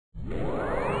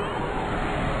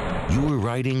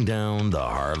riding down the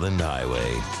Harland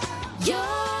Highway. You're on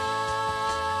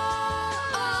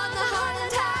the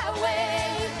Harland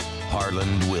Highway.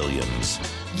 Harland Williams.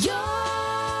 You're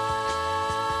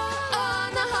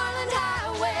on the Harland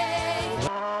Highway.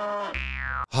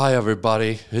 Hi,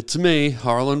 everybody. It's me,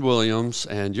 Harland Williams,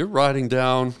 and you're riding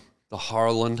down the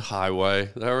Harland Highway.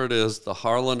 There it is, the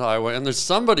Harland Highway. And there's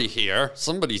somebody here,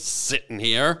 somebody sitting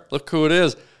here. Look who it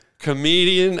is.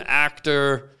 Comedian,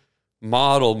 actor,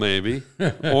 model maybe,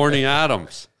 Orny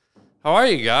Adams. How are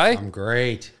you, guy? I'm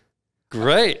great.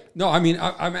 Great. No, I mean,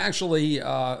 I'm actually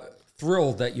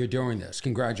thrilled that you're doing this.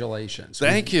 Congratulations.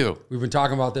 Thank you. We've been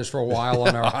talking about this for a while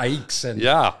on our hikes. And,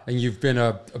 Yeah. And you've been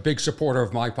a big supporter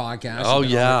of my podcast. Oh,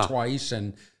 You've been yeah. on it twice.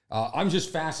 And I'm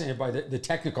just fascinated by the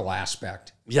technical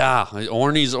aspect. Yeah,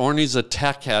 Orny's a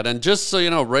tech head. And just so you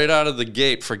know, right out of the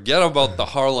gate, forget about the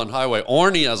Harland Highway.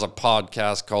 Orny has a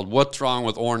podcast called What's Wrong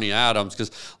with Orny Adams, because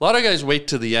a lot of guys wait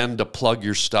to the end to plug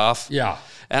your stuff. Yeah.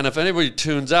 And if anybody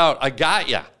tunes out, I got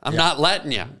you. I'm not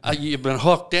letting you. You've been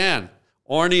hooked in.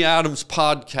 Orny Adams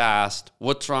podcast,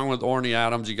 What's Wrong with Orny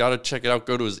Adams? You got to check it out.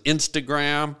 Go to his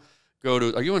Instagram.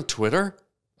 Are you on Twitter?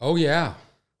 Oh, yeah.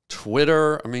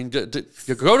 Twitter. I mean, go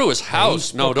to his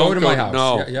house. No, don't go to my house.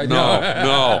 No, Yeah,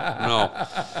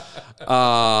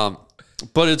 no.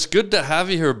 But it's good to have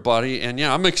you here, buddy. And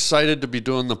yeah, I'm excited to be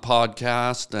doing the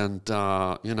podcast. And,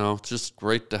 it's just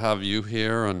great to have you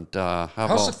here. And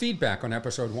How's the feedback on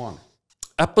episode 1?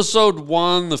 Episode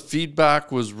 1, the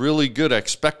feedback was really good. I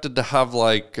expected to have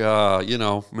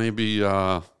maybe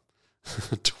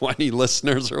 20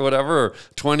 listeners or whatever, or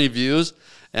 20 views.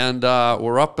 And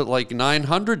we're up at like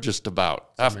 900 just about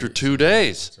after 2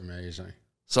 days. It's amazing.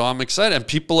 So I'm excited. And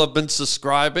people have been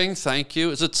subscribing. Thank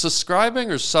you. Is it subscribing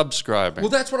or subscribing?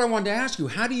 Well, that's what I wanted to ask you.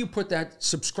 How do you put that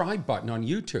subscribe button on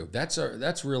YouTube?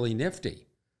 That's really nifty.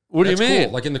 What do you mean?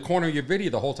 Cool. Like in the corner of your video,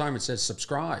 the whole time it says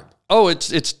subscribe. Oh,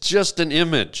 it's just an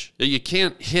image. You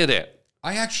can't hit it.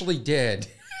 I actually did.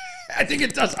 I think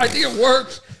it does. I think it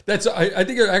works. I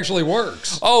think it actually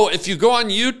works. Oh, if you go on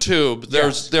YouTube,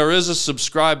 there is a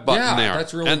subscribe button there.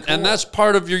 That's really cool. And that's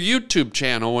part of your YouTube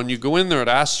channel. When you go in there, it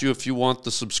asks you if you want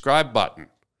the subscribe button.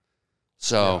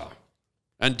 So,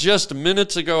 and just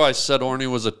minutes ago, I said Orny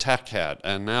was a tech head,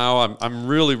 and now I'm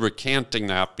really recanting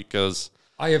that because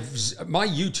I have my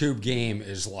YouTube game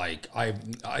is like I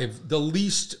have the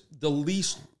least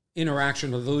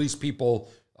interaction with the least people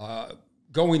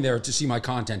going there to see my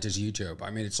content is YouTube.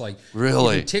 I mean, it's like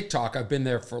really even TikTok. I've been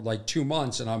there for like 2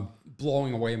 months, and I'm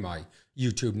blowing away my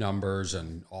YouTube numbers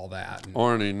and all that. And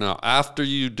Orny, no. After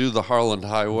you do the Harland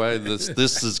Highway,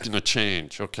 this is going to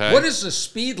change. Okay. what is the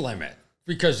speed limit?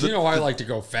 Because I like to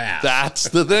go fast. That's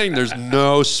the thing. There's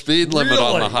no speed limit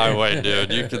on the Really? highway,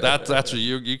 dude. That's what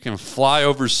you can fly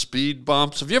over speed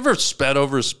bumps. Have you ever sped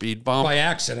over a speed bump? By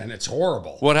accident. It's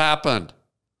horrible. What happened?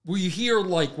 Well, you hear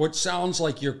like what sounds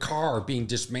like your car being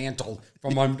dismantled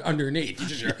from underneath. You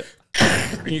just hear,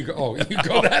 and you go,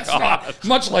 that's not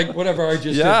much like whatever I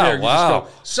just did there. You just go,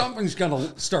 something's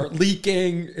gonna start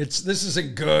leaking. This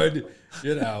isn't good.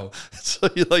 So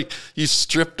you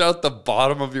stripped out the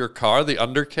bottom of your car, the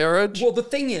undercarriage? Well, the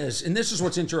thing is, and this is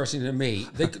what's interesting to me,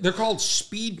 they're called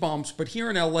speed bumps, but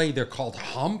here in LA they're called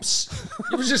humps.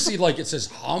 You ever just see like it says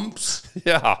humps?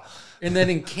 Yeah. And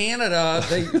then in Canada,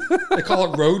 they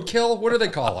call it roadkill. What do they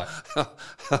call it?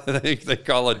 I think they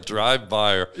call it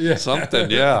drive-by or something,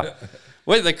 yeah.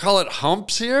 Wait, they call it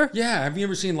humps here? Yeah, have you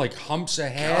ever seen like humps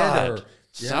ahead? God.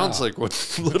 Sounds like what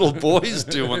little boys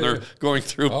do when they're going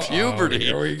through puberty.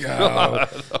 Here we go.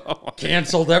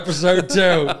 Canceled episode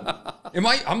 2.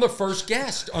 I'm the first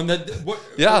guest on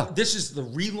this is the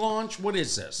relaunch. What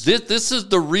is this? This is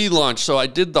the relaunch. So I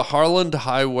did the Harland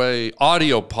Highway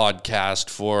audio podcast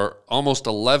for almost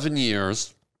 11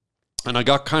 years, and I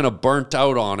got kind of burnt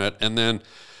out on it. And then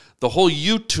the whole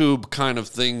YouTube kind of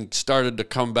thing started to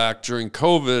come back during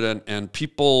COVID, and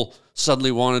people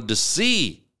suddenly wanted to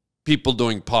see people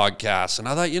doing podcasts. And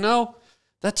I thought,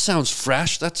 that sounds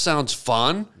fresh. That sounds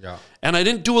fun. Yeah. And I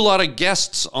didn't do a lot of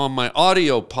guests on my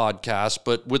audio podcast,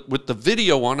 but with the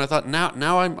video one, I thought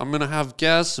now I'm going to have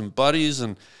guests and buddies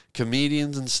and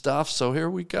comedians and stuff. So here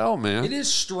we go, man. It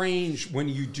is strange when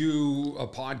you do a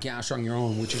podcast on your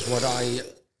own, which is what I...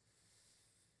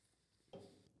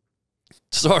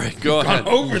 Sorry, go ahead.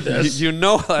 Over this. That's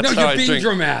how I drink. No, you're being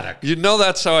dramatic.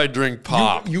 That's how I drink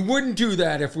pop. You wouldn't do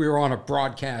that if we were on a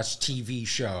broadcast TV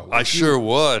show. I sure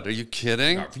would. Are you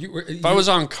kidding? No, if I was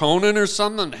on Conan or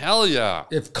something, hell yeah.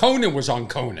 If Conan was on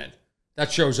Conan,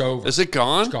 that show's over. Is it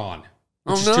gone? It's gone.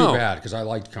 Which is too bad because I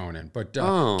liked Conan. But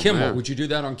Kimmel, man. Would you do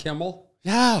that on Kimmel?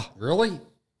 Yeah. Really?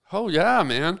 Oh, yeah,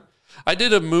 man. I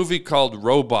did a movie called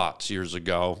Robots years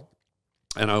ago.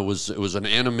 And it was an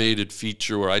animated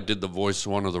feature where I did the voice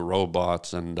of one of the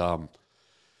robots, and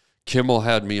Kimmel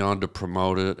had me on to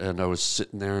promote it, and I was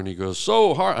sitting there, and he goes,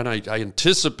 so, and I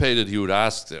anticipated he would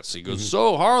ask this. He goes,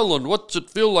 so, Harland, what's it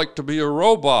feel like to be a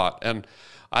robot? And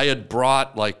I had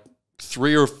brought like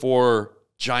 3 or 4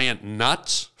 giant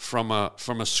nuts from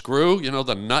a screw, you know,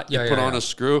 the nut you put on a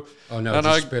screw. Oh, no, and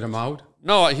just spit them out?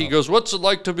 No, he goes, what's it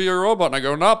like to be a robot? And I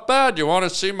go, not bad. You want to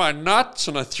see my nuts?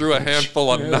 And I threw a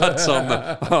handful of nuts on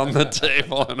the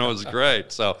table, and it was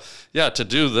great. So, yeah, to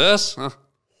do this.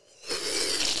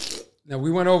 Now, we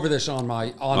went over this on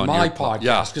my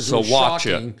podcast because it was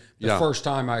shocking the first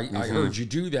time I heard you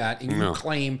do that, and you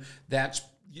claim that's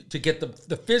to get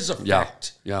the fizz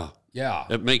effect. Yeah.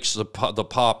 It makes the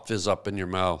pop fizz up in your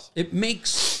mouth.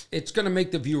 It's going to make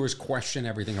the viewers question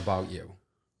everything about you.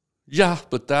 Yeah,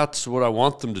 but that's what I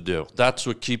want them to do. That's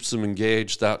what keeps them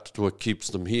engaged. That's what keeps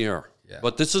them here. Yeah.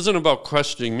 But this isn't about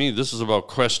questioning me. This is about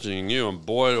questioning you. And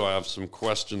boy, do I have some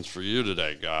questions for you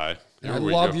today, Guy. I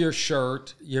love your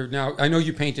shirt. I know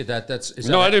you painted that.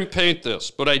 I didn't paint this,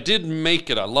 but I did make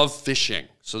it. I love fishing.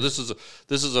 So this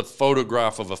is a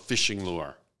photograph of a fishing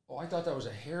lure. Oh, I thought that was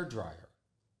a hairdryer.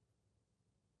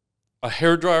 A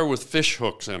hairdryer with fish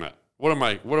hooks in it. What am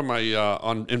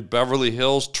I in Beverly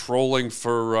Hills trolling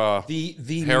for the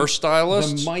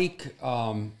hairstylists? The mic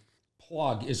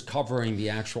plug is covering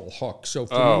the actual hook. So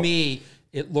for me,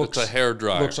 it looks it's a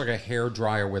hairdryer. Looks like a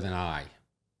hairdryer with an eye.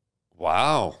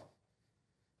 Wow.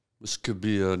 This could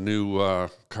be a new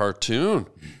cartoon.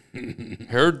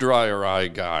 Hairdryer eye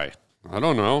guy. I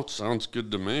don't know. It sounds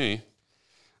good to me.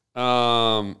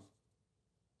 Oh,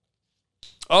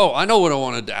 I know what I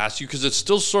wanted to ask you because it's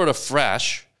still sort of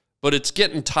fresh. But it's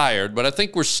getting tired, but I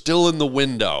think we're still in the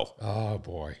window. Oh,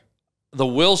 boy. The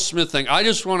Will Smith thing, I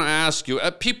just want to ask you,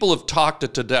 people have talked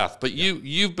it to death, but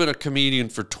you've been a comedian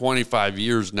for 25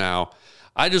 years now.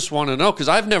 I just want to know, because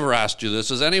I've never asked you this,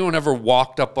 has anyone ever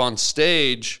walked up on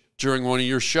stage during one of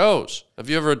your shows? Have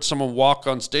you ever had someone walk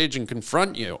on stage and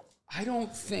confront you? I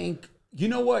don't think, you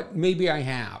know what, maybe I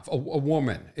have, a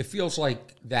woman. It feels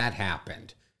like that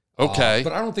happened. Okay.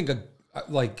 But I don't think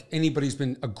like anybody's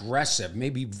been aggressive,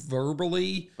 maybe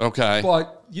verbally. Okay.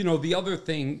 But, the other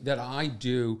thing that I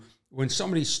do when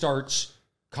somebody starts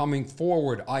coming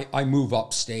forward, I move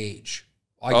up stage.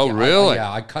 Really?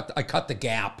 I cut the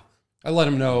gap. I let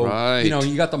them know, right.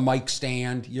 You got the mic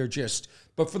stand.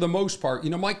 But for the most part,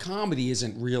 my comedy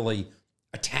isn't really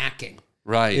attacking.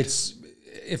 Right.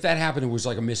 If that happened, it was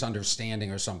like a misunderstanding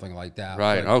or something like that.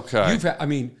 Right. But Okay.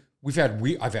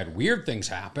 I've had weird things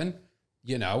happen.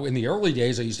 In the early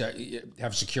days, I used to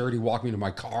have security walk me to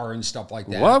my car and stuff like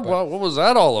that. What was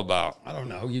that all about? I don't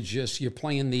know. You're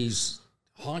playing these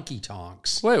honky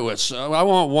tonks. Wait, I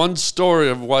want one story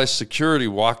of why security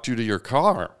walked you to your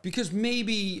car. Because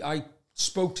maybe I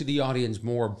spoke to the audience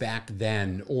more back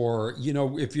then, or,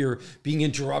 if you're being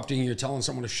interrupted and you're telling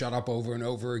someone to shut up over and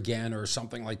over again or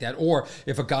something like that, or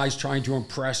if a guy's trying to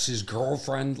impress his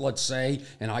girlfriend, let's say,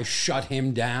 and I shut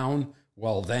him down,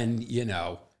 well, then,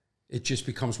 it just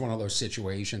becomes one of those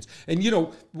situations. And,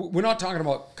 we're not talking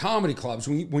about comedy clubs.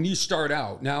 When you start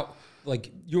out, now,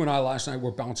 like you and I last night,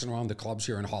 we're bouncing around the clubs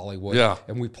here in Hollywood. Yeah.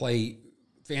 And we play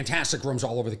fantastic rooms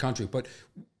all over the country. But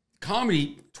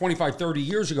comedy 25, 30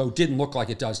 years ago didn't look like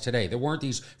it does today. There weren't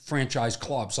these franchise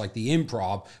clubs like the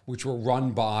Improv, which were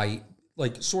run by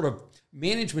like sort of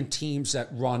management teams that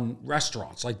run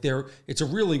restaurants. Like it's a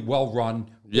really well-run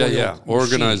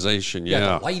organization.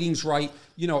 The lighting's right.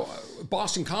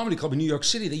 Boston Comedy Club in New York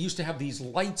City, they used to have these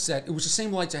lights it was the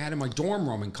same lights I had in my dorm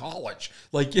room in college.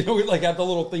 Like, like have the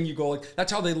little thing you go like,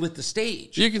 that's how they lit the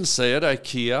stage. You can say it,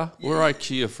 IKEA. We're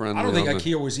IKEA friendly. I don't think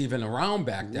IKEA was even around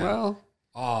back then. Well,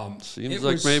 seems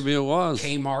like maybe it was.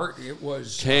 Kmart. It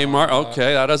was Kmart.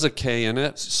 Okay, that has a K in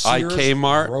it. Sears,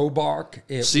 Kmart. Roebuck.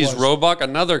 Sears Roebuck,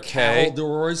 another K.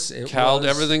 Caldors.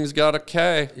 Everything's got a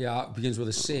K. Yeah, it begins with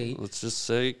a C. Let's just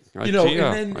say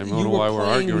IKEA. And then I don't know why we're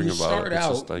arguing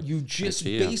about it. You just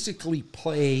basically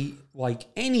play like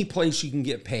any place you can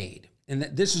get paid. And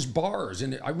this is bars.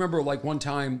 And I remember like one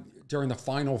time during the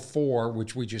Final Four,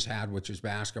 which we just had, which is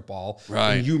basketball.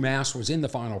 Right. And UMass was in the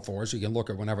Final Four, so you can look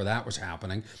at whenever that was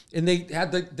happening. And they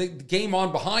had the game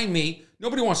on behind me.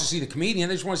 Nobody wants to see the comedian.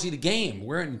 They just want to see the game.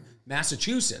 We're in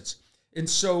Massachusetts. And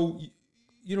so,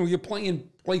 you're playing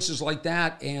places like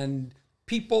that, and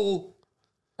people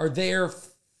are there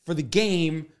for the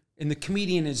game, and the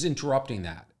comedian is interrupting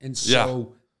that. And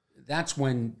so that's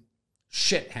when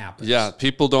shit happens. Yeah,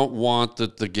 people don't want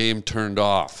the game turned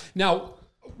off. Now,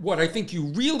 what I think you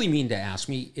really mean to ask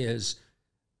me is,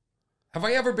 Have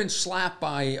I ever been slapped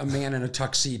by a man in a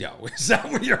tuxedo? Is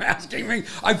that what you're asking me?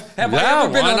 Have I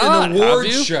ever been on an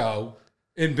awards show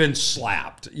and been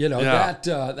slapped? You know,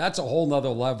 that's a whole nother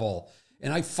level.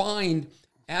 And I find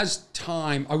as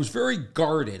time, I was very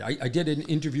guarded. I did an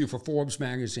interview for Forbes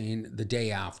magazine the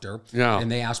day after, and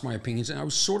they asked my opinions, and I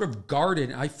was sort of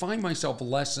guarded. I find myself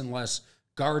less and less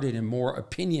guarded and more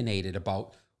opinionated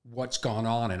about what's gone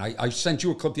on. And I sent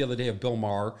you a clip the other day of Bill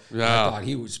Maher. Yeah. I thought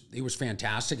he was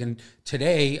fantastic. And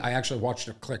today I actually watched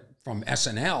a clip from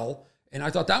SNL, and I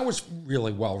thought that was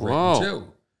really well written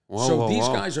too. So these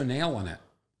guys are nailing it.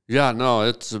 Yeah,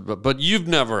 no, but you've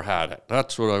never had it.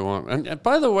 That's what I want. And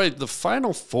by the way, the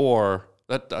Final Four,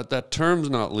 that term's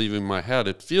not leaving my head.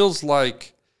 It feels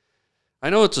like, I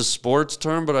know it's a sports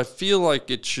term, but I feel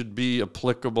like it should be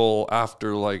applicable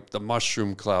after like the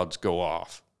mushroom clouds go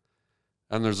off.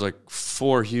 And there's like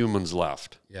 4 humans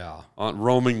left. Yeah. On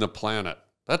roaming the planet.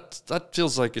 That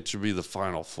feels like it should be the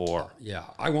Final Four. Yeah,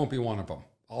 I won't be one of them.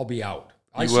 I'll be out.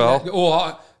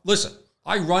 Listen,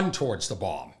 I run towards the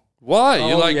bomb. Why?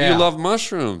 You love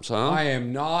mushrooms, huh? I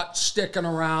am not sticking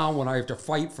around when I have to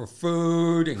fight for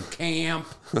food and camp.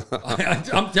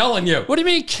 I'm telling you. What do you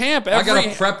mean camp? I got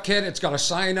a prep kit. It's got a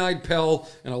cyanide pill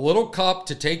and a little cup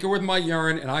to take it with my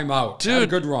urine, and I'm out. Dude, have a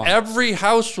good run. Every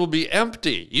house will be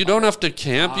empty. You don't have to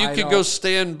camp. You could go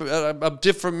stay in a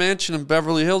different mansion in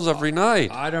Beverly Hills every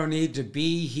night. I don't need to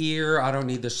be here. I don't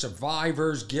need the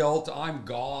survivor's guilt. I'm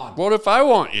gone. What if I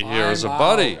want you here as a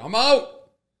buddy? I'm out.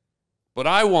 But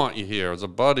I want you here as a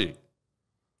buddy.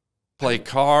 Play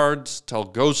cards, tell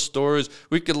ghost stories.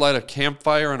 We could light a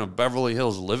campfire in a Beverly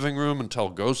Hills living room and tell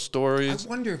ghost stories. I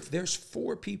wonder if there's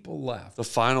 4 people left. The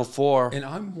Final Four. And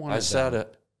I'm one of them. I said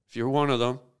it. If you're one of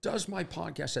them. Does my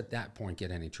podcast at that point get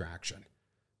any traction?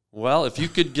 Well, if you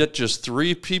could get just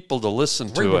 3 people to listen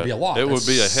to it, would be a lot. It would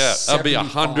be a hit. That'd be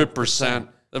 100%.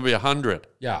 That'd be 100.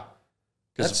 Yeah.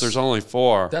 Because if there's only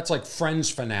 4. That's like Friends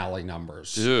finale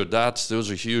numbers. Dude,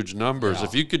 those are huge numbers. Yeah.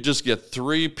 If you could just get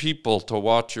 3 people to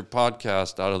watch your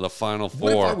podcast out of the Final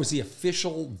Four. What if I was the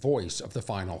official voice of the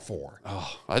Final Four?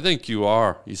 Oh, I think you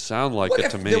are. You sound like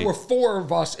it to me. There were 4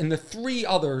 of us and the 3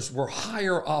 others were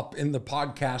higher up in the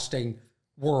podcasting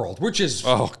world, which is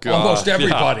almost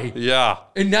everybody. Yeah.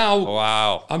 And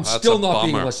now I'm still not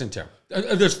being listened to.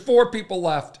 There's 4 people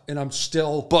left, and I'm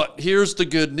still... But here's the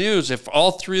good news. If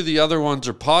all 3 of the other ones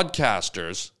are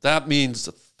podcasters, that means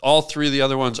all 3 of the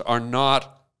other ones are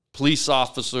not police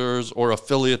officers or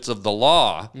affiliates of the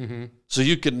law. Mm-hmm. So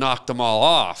you could knock them all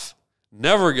off,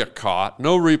 never get caught,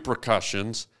 no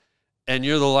repercussions, and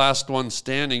you're the last one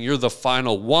standing. You're the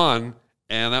final one,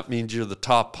 and that means you're the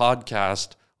top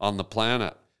podcast on the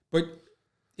planet. But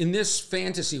in this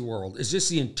fantasy world, is this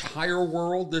the entire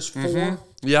world, this 4?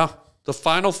 Mm-hmm. Yeah. The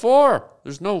Final Four.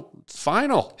 There's no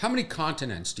final. How many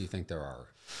continents do you think there are?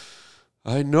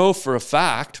 I know for a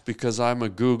fact because I'm a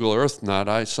Google Earth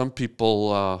nut. Some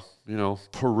people,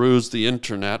 peruse the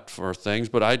internet for things,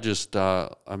 but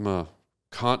I'm a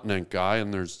continent guy,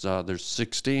 and there's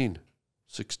 16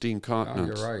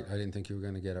 continents. Oh, you're right. I didn't think you were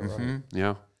going to get it right.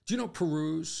 Yeah. Do you know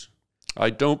peruse?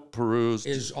 I don't peruse.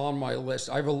 Is on my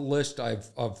list. I have a list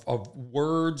of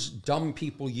words dumb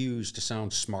people use to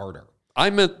sound smarter.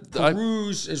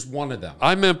 Peruse is one of them.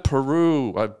 I meant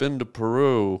Peru. I've been to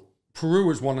Peru.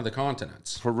 Peru is one of the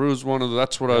continents. Peru's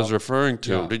that's what I was referring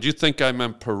to. Yeah. Did you think I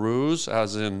meant peruse,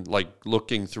 as in like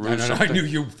looking through something? I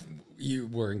knew you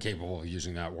were incapable of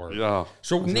using that word. Yeah.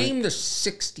 So name the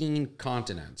 16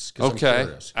 continents.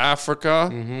 Okay.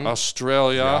 Africa,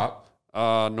 Australia,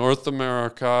 North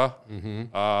America,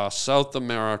 South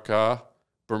America,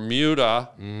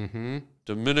 Bermuda,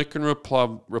 Dominican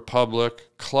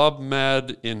Republic, Club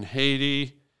Med in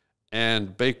Haiti,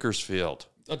 and Bakersfield.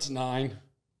 That's 9.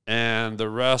 And the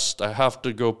rest, I have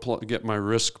to go get my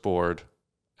risk board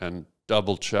and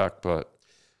double check, but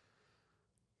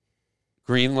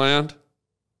Greenland?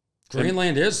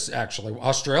 Greenland is actually,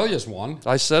 Australia's one.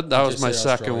 I said that was my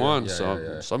second one,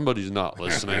 somebody's not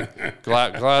listening.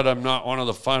 glad I'm not one of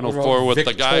the Final Four with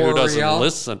the guy who doesn't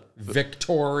listen.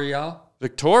 Victoria?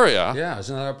 Yeah,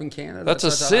 isn't that up in Canada? That's a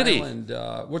city. Island.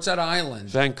 What's that island?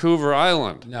 Vancouver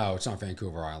Island. No, it's not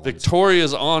Vancouver Island.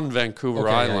 Victoria's on Vancouver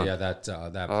Island. Yeah, that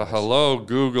hello,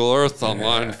 Google Earth on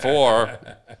line 4.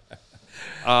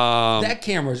 That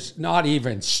camera's not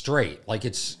even straight. Like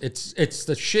it's the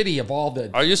shitty of all the...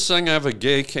 Are you saying I have a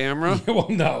gay camera? Well,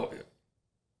 no.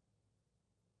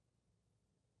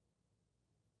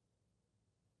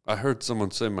 I heard someone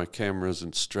say my camera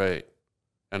isn't straight.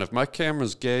 And if my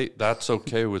camera's gay, that's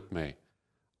okay with me.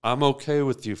 I'm okay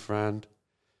with you, friend.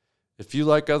 If you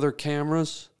like other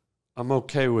cameras, I'm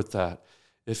okay with that.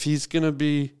 If he's going to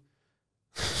be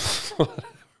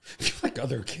Like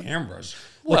other cameras.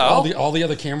 Well, like all the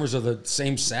other cameras are the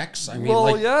same sex. I mean,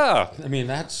 well, yeah. I mean,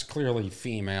 that's clearly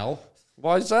female.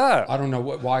 Why is that? I don't know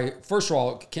why. First of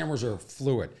all, cameras are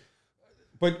fluid.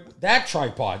 But that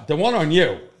tripod, the one on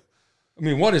you, I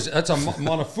mean, what is it? That's a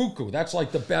Monofuku. That's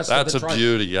like the best. That's of the a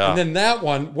beauty, yeah. And then that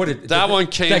one, one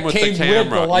came with the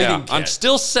camera. With the lighting yeah. kit. I'm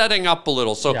still setting up a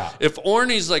little. So if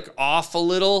Orny's like off a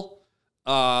little,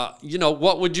 you know,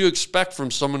 what would you expect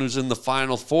from someone who's in the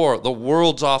Final Four? The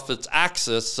world's off its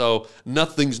axis, so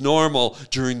nothing's normal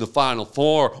during the Final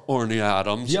Four, Orny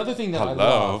Adams. The other thing that I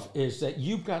love is that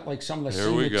you've got like some of the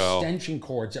same extension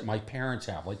cords that my parents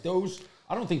have. Like those,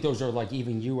 I don't think those are like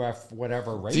even UF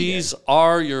whatever rated. These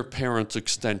are your parents'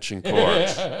 extension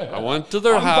cords. I went to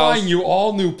their house. I'm buying you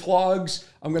all new plugs.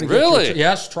 I'm going to get you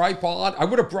yes, tripod. I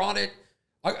would have brought it.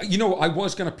 You know, I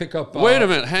was going to pick up. Wait a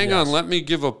minute. Hang on. Let me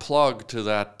give a plug to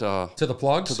that. To the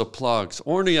plugs? To the plugs.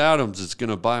 Orny Adams is going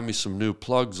to buy me some new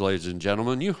plugs, ladies and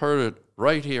gentlemen. You heard it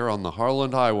right here on the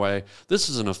Harland Highway. This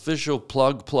is an official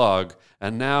plug.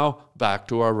 And now back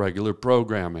to our regular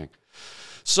programming.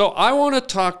 So I want to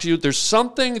talk to you. There's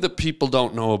something that people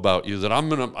don't know about you that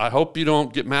I hope you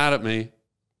don't get mad at me.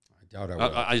 I doubt I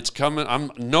will. It's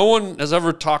coming. No one has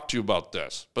ever talked to you about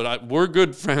this, but we're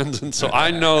good friends, and so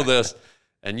I know this.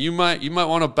 And you might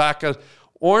want to back us.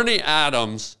 Orny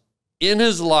Adams, in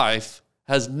his life,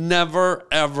 has never,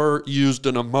 ever used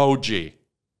an emoji.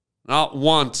 Not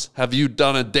once have you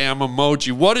done a damn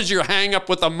emoji. What is your hang up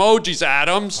with emojis,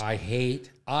 Adams? I hate.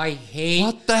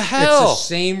 What the hell? It's the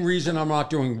same reason I'm not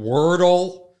doing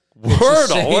Wordle.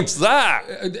 Wordle? What's that?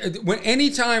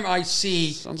 Anytime I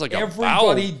see like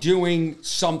everybody doing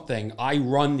something, I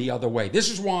run the other way. This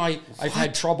is why I've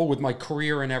had trouble with my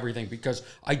career and everything, because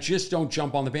I just don't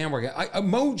jump on the bandwagon.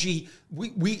 Emoji,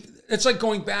 it's like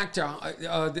going back to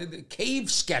the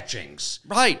cave sketchings.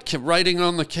 Right, writing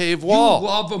on the cave wall. You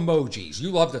love emojis. You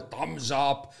love the thumbs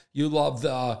up. You love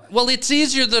the... Well, it's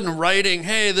easier than writing,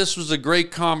 hey, this was a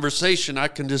great conversation. I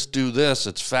can just do this.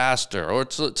 It's faster. Or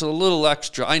it's a little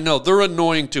extra. I know. They're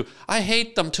annoying, too. I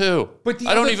hate them, too. But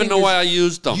I don't even know why I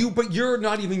used them. But you're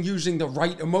not even using the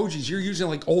right emojis. You're using,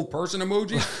 like, old person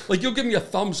emojis. Like, you'll give me a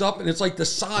thumbs up, and it's, like, the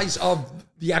size of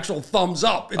the actual thumbs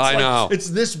up. It's know. It's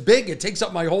this big. It takes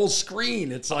up my whole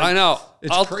screen. It's like... I know.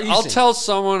 It's crazy. I'll tell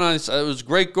someone it was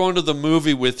great going to the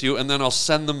movie with you, and then I'll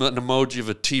send them an emoji of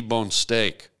a T-bone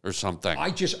steak or something.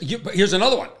 But here's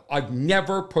another one. I've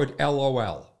never put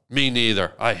LOL. Me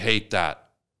neither. I hate that.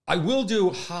 I will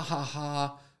do ha ha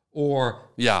ha or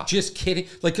just kidding.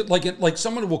 Like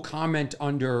someone will comment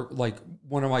under like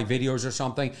one of my videos or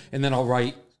something, and then I'll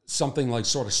write something like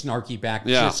sort of snarky back,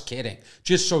 just kidding,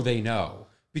 just so they know.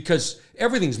 Because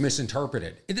everything's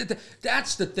misinterpreted.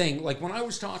 That's the thing. Like when I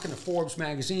was talking to Forbes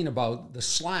magazine about the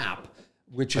slap,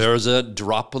 which is... There's a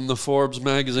drop in the Forbes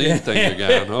magazine thing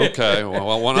again. Okay.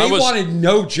 Well, when they wanted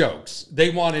no jokes. They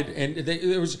wanted,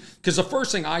 it was, because the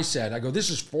first thing I said, I go, this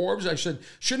is Forbes. I said,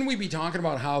 shouldn't we be talking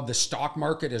about how the stock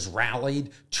market has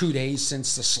rallied 2 days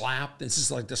since the slap? This is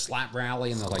like the slap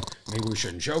rally. And they're like, maybe we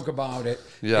shouldn't joke about it.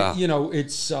 Yeah. You know,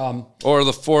 it's... or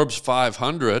the Forbes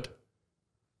 500.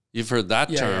 You've heard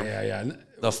that term. Yeah.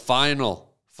 The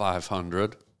final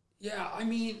 500. Yeah, I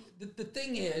mean, the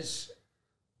thing is...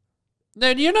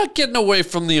 Then you're not getting away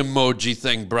from the emoji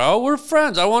thing, bro. We're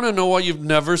friends. I want to know why you've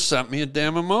never sent me a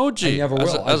damn emoji. I never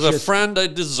will. As a friend, I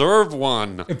deserve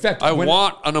one. In fact, I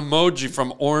want an emoji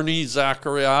from Orny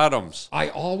Zachary Adams. I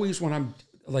always, when I'm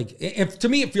like, to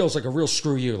me, it feels like a real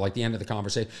screw you, like the end of the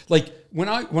conversation. Like when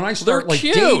I start like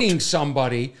dating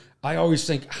somebody, I always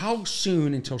think, how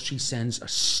soon until she sends a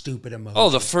stupid emoji? Oh,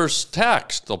 the first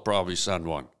text, they'll probably send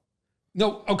one.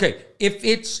 No, okay. If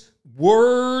it's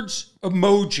words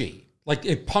emoji, like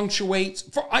it punctuates.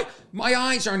 My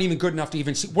eyes aren't even good enough to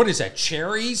even see. What is that,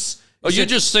 cherries? You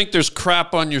just think there's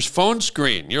crap on your phone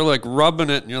screen. You're like rubbing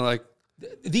it and you're like,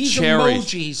 these cherries.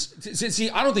 Emojis. See,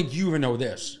 I don't think you even know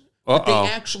this. But they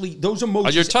actually, those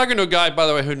emojis. You're talking to a guy, by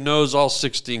the way, who knows all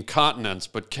 16 continents,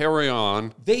 but carry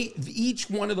on. Each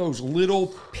one of those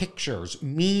little pictures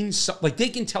means, like they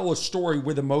can tell a story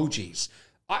with emojis.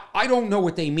 I don't know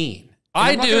what they mean.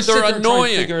 I do. They're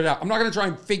annoying. Figure it out. I'm not going to try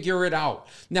and figure it out.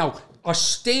 Now, a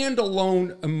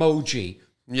standalone emoji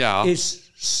is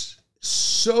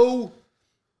so,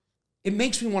 it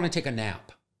makes me want to take a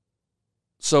nap.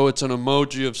 So it's an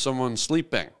emoji of someone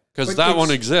sleeping. Because that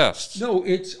one exists. No,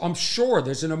 I'm sure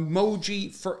there's an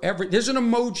emoji for there's an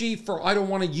emoji for I don't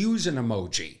want to use an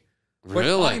emoji.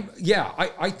 Really?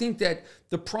 I think that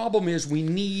the problem is we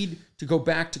need to go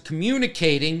back to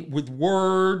communicating with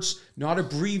words, not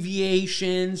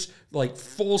abbreviations, like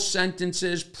full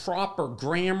sentences, proper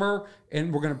grammar,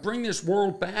 and we're going to bring this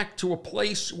world back to a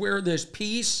place where there's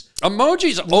peace.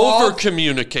 Emojis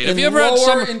over-communicate. Have you ever had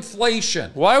some inflation?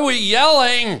 Why are we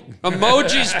yelling?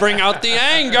 Emojis bring out the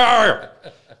anger.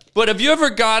 But have you ever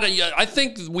got, I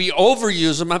think we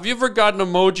overuse them. Have you ever got an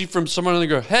emoji from someone and they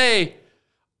go, hey,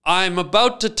 I'm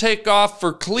about to take off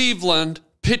for Cleveland,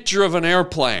 picture of an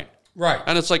airplane. Right.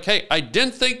 And it's like, hey, I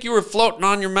didn't think you were floating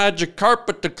on your magic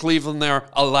carpet to Cleveland there,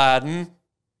 Aladdin.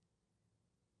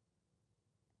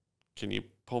 Can you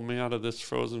pull me out of this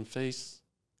frozen face?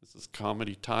 This is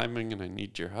comedy timing and I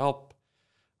need your help.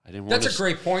 I didn't want That's a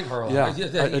great point, Harlan.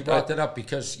 Yeah. You brought that up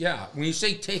because, when you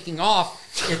say taking off,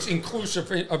 it's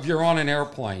inclusive of you're on an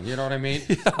airplane. You know what I mean?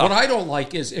 Yeah. What I don't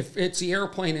like is if it's the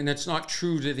airplane and it's not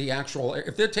true to the actual,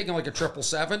 if they're taking like a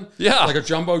 777, like a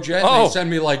jumbo jet, and they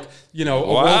send me like, a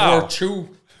World War II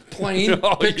plane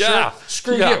picture.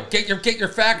 Screw you. Get your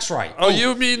facts right. Oh,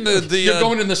 you mean the you're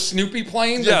going in the Snoopy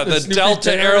plane? Yeah, the Snoopy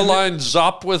Delta Airlines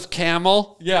Zop with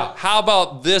Camel? Yeah. How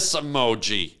about this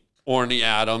emoji, Orny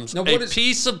Adams? Now, a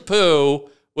piece of poo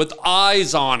with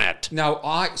eyes on it. Now,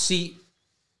 I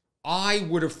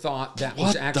would have thought that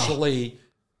was actually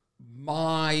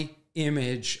my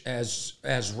image as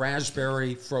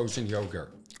raspberry frozen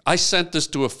yogurt. I sent this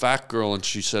to a fat girl and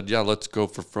she said, yeah, let's go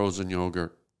for frozen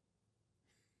yogurt.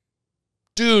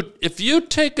 Dude, if you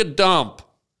take a dump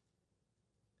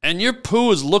and your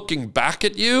poo is looking back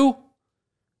at you,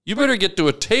 you better get to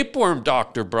a tapeworm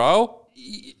doctor, bro.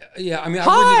 Yeah, I mean,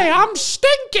 I'm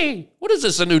stinky. What is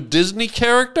this, a new Disney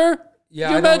character?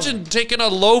 Yeah, you imagine taking a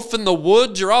loaf in the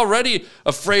woods? You're already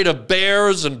afraid of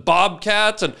bears and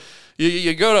bobcats, and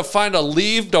you go to find a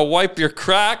leaf to wipe your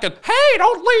crack, and hey,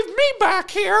 don't leave me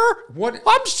back here. What?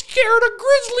 I'm scared of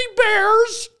grizzly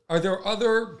bears. Are there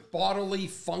other bodily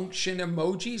function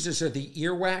emojis? Is there the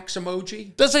earwax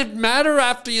emoji? Does it matter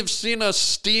after you've seen a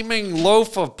steaming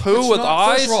loaf of poo with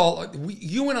eyes? First of all,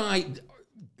 you and I,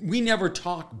 we never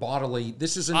talk bodily.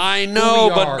 This isn't. I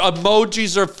know, but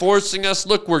emojis are forcing us.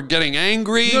 Look, we're getting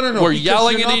angry. No, we're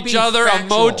yelling at each other.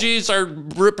 Factual. Emojis are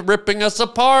ripping us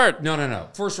apart. No.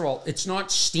 First of all, it's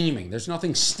not steaming. There's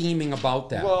nothing steaming about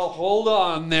that. Well, hold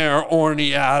on there,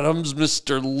 Orny Adams,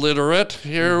 Mr. Literate.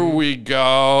 Here we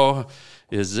go.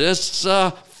 Is this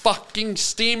fucking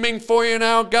steaming for you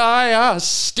now, guy? A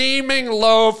steaming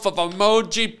loaf of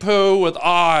emoji poo with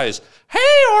eyes.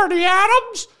 Hey, Orny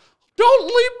Adams. Don't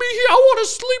leave me here. I want to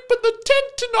sleep in the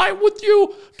tent tonight with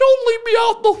you. Don't leave me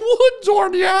out in the woods,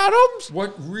 Orny Adams.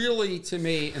 What really, to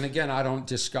me, and again, I don't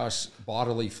discuss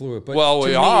bodily fluid, but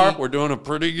we are. We're doing a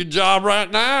pretty good job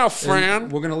right now,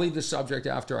 friend. We're going to leave the subject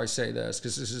after I say this,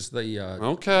 because this is the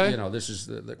okay. This is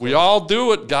the we all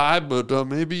do it, guy, but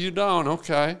maybe you don't.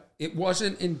 Okay. It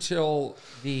wasn't until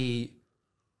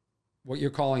what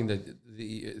you're calling the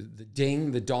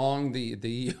ding, the dong,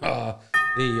 the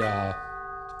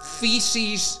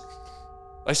feces.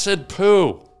 I said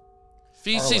poo.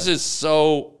 Feces is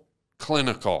so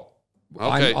clinical.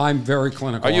 Okay. I'm very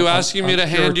clinical. Are you asking me to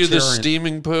hand you the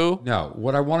steaming poo? No.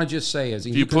 What I want to just say is,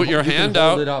 you put your hand out.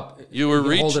 Hold it up. You were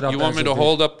reaching. You want me to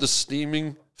hold up the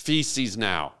steaming feces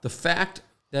now? The fact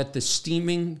that the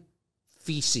steaming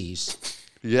feces,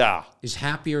 is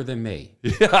happier than me.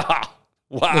 Yeah. Wow.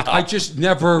 Like, I just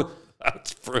never.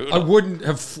 That's brutal. I wouldn't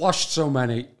have flushed so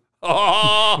many.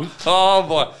 Oh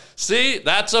boy. See,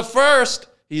 that's a first.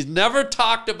 He's never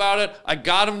talked about it. I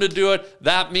got him to do it.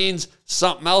 That means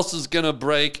something else is going to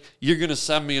break. You're going to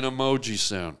send me an emoji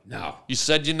soon. No. You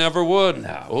said you never would.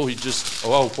 No. Oh,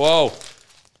 whoa.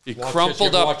 He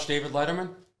crumpled up. Watch David Letterman?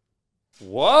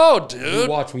 Whoa, dude.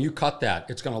 Watch, when you cut that,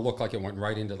 it's going to look like it went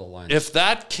right into the lens. If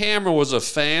that camera was a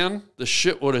fan, the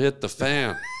shit would have hit the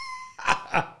fan.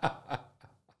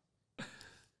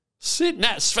 See,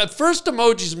 at first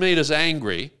emojis made us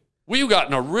angry. We got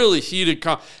in a really heated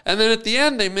and then at the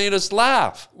end they made us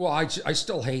laugh. Well, I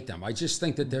still hate them. I just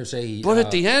think that there's a. But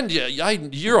at the end,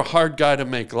 you're a hard guy to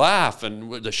make laugh, and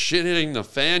with the shit hitting the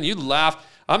fan, you laugh.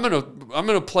 I'm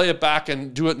gonna play it back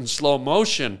and do it in slow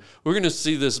motion. We're gonna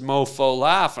see this mofo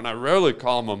laugh, and I rarely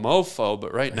call him a mofo,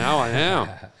 but right now I am.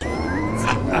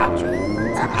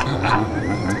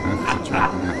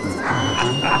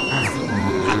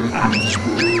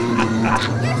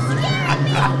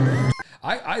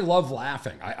 I love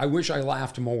laughing. I wish I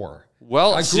laughed more.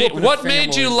 Well, see, what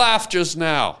made you laugh just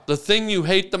now? The thing you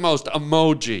hate the most,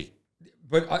 emoji.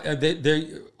 But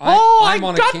I'm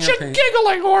on a got campaign. you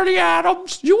giggling, Orny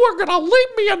Adams. You were going to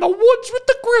leave me in the woods with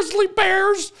the grizzly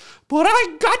bears, but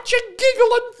I got you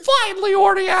giggling finally,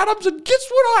 Orny Adams. And guess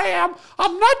what I am?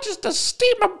 I'm not just a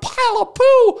steaming pile of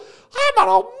poo. I'm an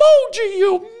emoji,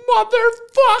 you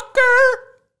motherfucker.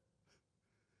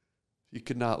 You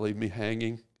could not leave me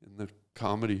hanging in the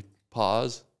comedy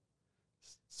pause,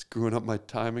 screwing up my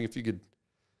timing. If you could,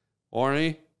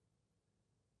 Orny,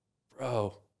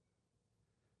 bro.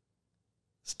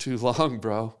 It's too long,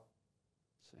 bro.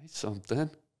 Say something.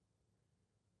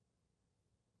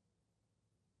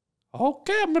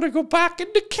 Okay, I'm going to go back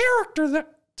into character.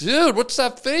 Dude, what's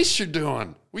that face you're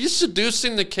doing? Were you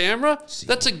seducing the camera?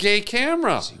 That's a gay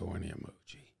camera. It's the Orny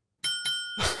emoji.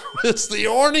 It's the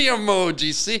Orny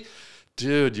emoji. See?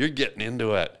 Dude, you're getting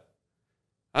into it.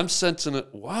 I'm sensing it.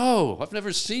 Whoa, I've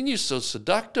never seen you so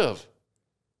seductive.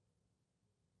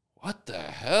 What the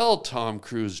hell, Tom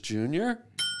Cruise Jr.?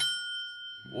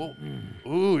 Whoa.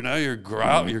 Ooh, now you're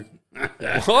growling.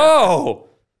 Whoa.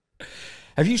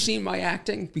 Have you seen my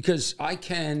acting? Because I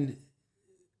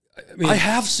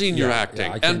have seen your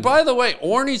acting. And by the way,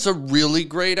 Orny's a really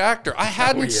great actor. I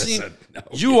hadn't seen... No,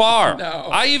 you are. No.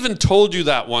 I even told you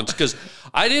that once because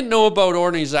I didn't know about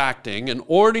Orny's acting. And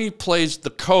Orny plays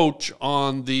the coach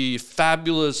on the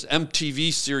fabulous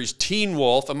MTV series Teen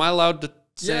Wolf. Am I allowed to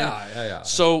say? Yeah.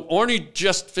 So Orny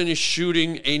just finished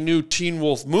shooting a new Teen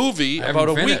Wolf movie about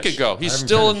a week ago. He's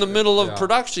still in the middle of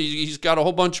production. He's got a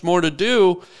whole bunch more to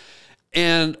do.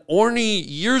 And Orny,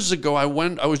 years ago, I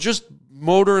was just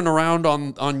motoring around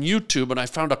on YouTube and I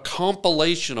found a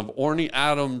compilation of Orny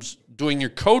Adams doing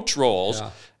your coach roles. Yeah.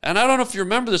 And I don't know if you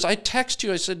remember this. I texted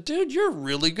you. I said, dude, you're a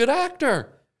really good actor.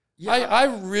 Yeah. I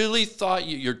really thought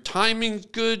your timing's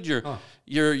good.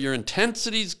 Your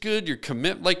intensity's good. Your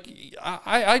commit. Like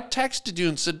I texted you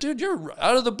and said, dude, you're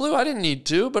out of the blue. I didn't need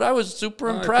to, but I was super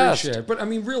impressed. I appreciate it. But I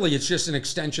mean, really, it's just an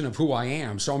extension of who I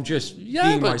am. So I'm just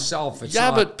being myself. But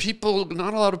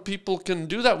not a lot of people can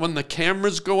do that when the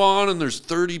cameras go on and there's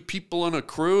 30 people in a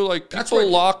crew. Like people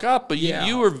lock up, but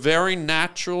you were very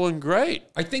natural and great.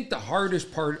 I think the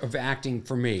hardest part of acting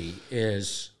for me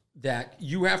is that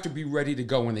you have to be ready to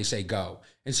go when they say go.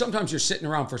 And sometimes you're sitting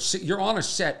around you're on a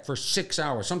set for 6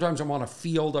 hours. Sometimes I'm on a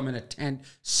field, I'm in a tent,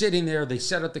 sitting there. They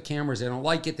set up the cameras, they don't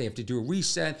like it. They have to do a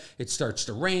reset. It starts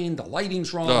to rain, the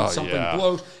lighting's wrong, something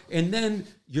blows. And then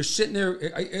you're sitting there.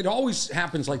 It always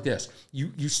happens like this.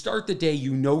 You start the day,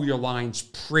 you know your lines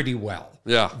pretty well.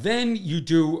 Yeah. Then you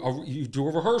do a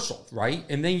rehearsal, right?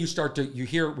 And then you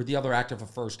hear it with the other actor for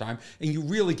the first time, and you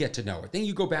really get to know it. Then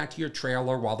you go back to your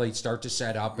trailer while they start to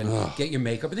set up and get your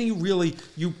makeup. And then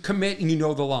you commit and you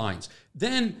know the lines.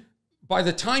 Then by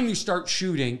the time you start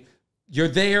shooting, you're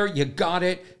there, you got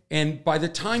it. And by the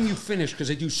time you finish, because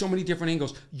they do so many different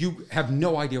angles, you have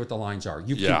no idea what the lines are.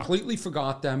 You completely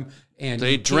forgot them. And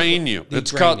they drain you.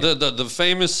 It's called the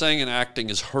famous saying in acting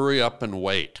is hurry up and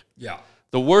wait. Yeah.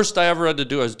 The worst I ever had to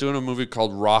do, I was doing a movie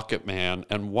called Rocket Man,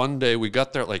 and one day we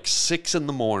got there at like 6 in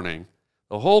the morning,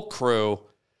 the whole crew.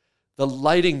 The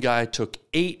lighting guy took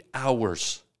 8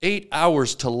 hours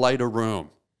to light a room.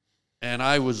 And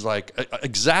I was like,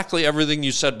 exactly everything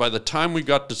you said. By the time we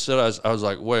got to sit, I was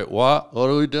like, wait, what? What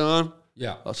are we doing?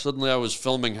 Yeah. Suddenly I was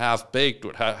filming Half-Baked,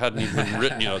 what hadn't even been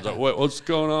written yet. I was like, wait, what's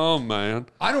going on, man?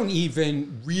 I don't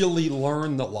even really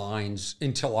learn the lines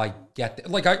until I get there.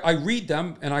 Like, I read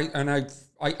them, and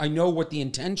I know what the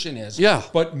intention is. Yeah.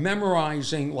 But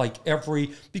memorizing,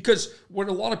 because what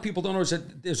a lot of people don't know is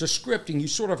that there's a script, and you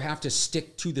sort of have to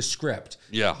stick to the script.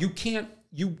 Yeah. You can't,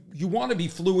 you want to be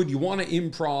fluid, you want to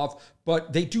improv,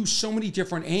 but they do so many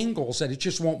different angles that it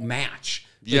just won't match.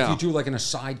 Yeah. If you do like an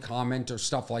aside comment or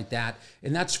stuff like that,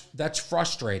 and that's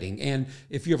frustrating. And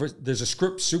if there's a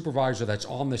script supervisor that's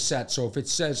on the set, so if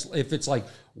it's like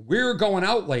we're going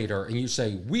out later, and you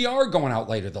say we are going out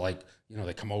later, they're like,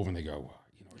 they come over and they go,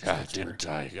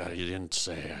 you didn't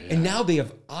say. Yeah. And now they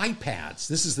have iPads.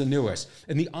 This is the newest,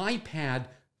 and the iPad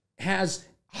has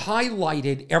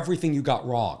highlighted everything you got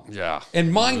wrong. Yeah.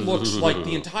 And mine looks like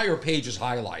the entire page is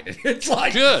highlighted. It's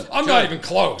like I'm good. not even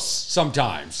close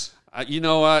sometimes. You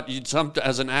know what?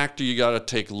 As an actor, you got to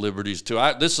take liberties too.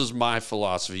 This is my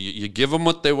philosophy. You give them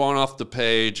what they want off the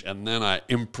page, and then I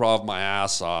improv my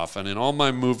ass off. And in all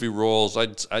my movie roles,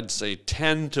 I'd say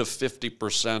 10 to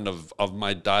 50% of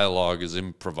my dialogue is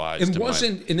improvised.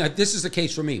 And this is the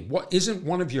case for me. What isn't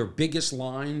one of your biggest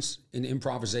lines in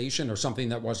improvisation or something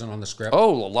that wasn't on the script?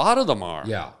 Oh, a lot of them are.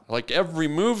 Yeah. Like every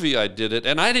movie I did it,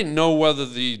 and I didn't know whether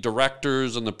the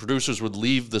directors and the producers would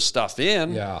leave the stuff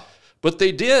in. Yeah. But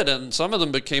they did, and some of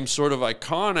them became sort of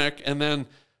iconic. And then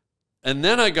And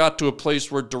then I got to a place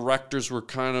where directors were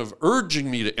kind of urging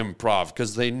me to improv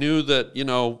because they knew that, you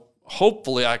know,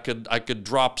 hopefully I could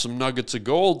drop some nuggets of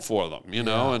gold for them, you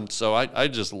know, and so I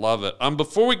just love it.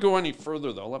 Before we go any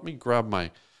further, though, let me grab my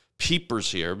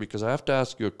peepers here because I have to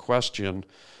ask you a question.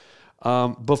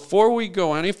 Before we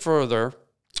go any further,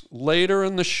 later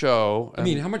in the show... I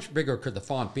mean, how much bigger could the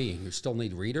font be? You still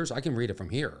need readers? I can read it from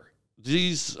here.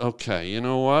 Okay, you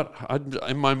know what?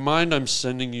 In my mind, I'm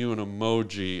sending you an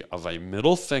emoji of a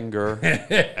middle finger,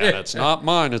 and it's not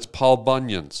mine, it's Paul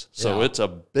Bunyan's. So it's a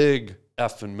big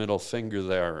effing middle finger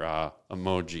there,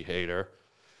 emoji hater.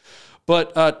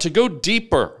 But to go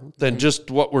deeper than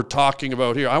just what we're talking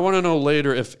about here, I want to know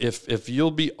later if you'll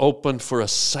be open for a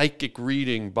psychic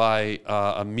reading by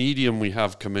a medium we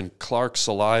have come in, Clark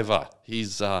Saliva.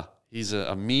 He's a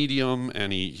medium,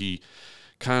 and he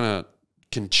kind of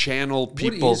can channel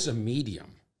people. What is a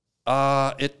medium?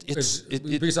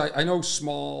 Because I know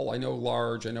small, I know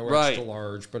large, I know extra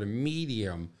large, but a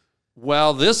medium.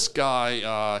 Well, this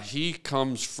guy, he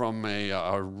comes from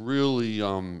a really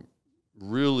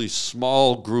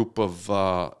small group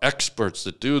of experts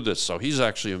that do this. So he's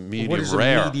actually a medium what is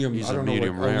rare. A medium? He's I don't a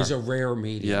medium know rare. He's a rare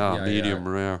medium. Yeah, medium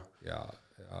rare. Yeah.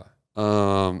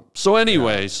 So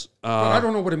anyways, but I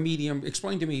don't know what a medium.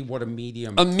 Explain to me what a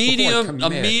medium.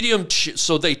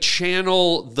 So they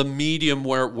channel the medium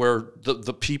where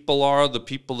the people are, the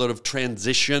people that have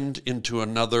transitioned into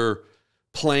another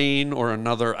plane or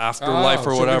another afterlife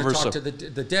or whatever. Talk to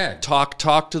the dead. Talk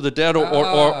to the dead,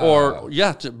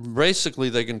 basically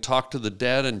they can talk to the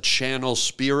dead and channel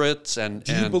spirits. And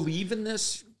do you believe in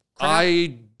this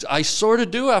crap? I sort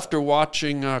of do after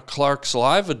watching Clark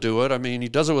Saliva do it. I mean, he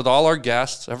does it with all our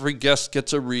guests. Every guest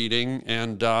gets a reading,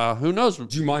 and who knows?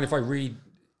 Do you mind if I read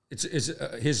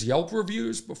his Yelp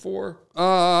reviews before?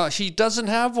 He doesn't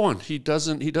have one. He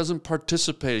doesn't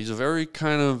participate. He's a very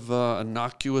kind of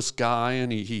innocuous guy,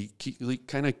 and he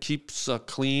kind of keeps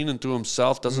clean and to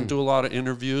himself. Doesn't do a lot of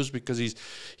interviews because he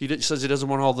says he doesn't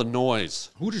want all the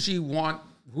noise. Who does he want?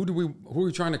 Who are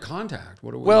we trying to contact?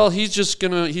 Well, he's just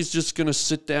gonna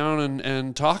sit down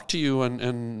and talk to you,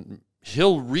 and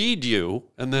he'll read you,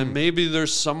 and then maybe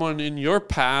there's someone in your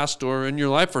past or in your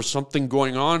life or something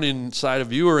going on inside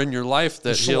of you or in your life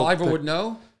that Saliva would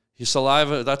know.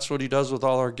 Saliva. That's what he does with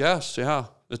all our guests. Yeah,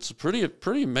 it's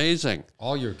pretty amazing.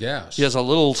 All your guests. He has a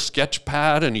little sketch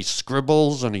pad and he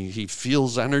scribbles and he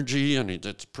feels energy and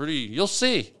it's pretty. You'll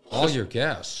see. All your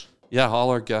guests. Yeah,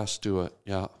 all our guests do it.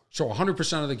 Yeah. So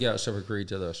 100% of the guests have agreed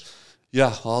to this.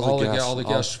 Yeah, all the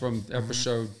guests from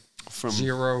episode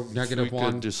 0, -1. We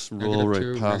could just roll right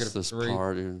 2, past this 3.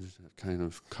 part. It's kind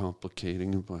of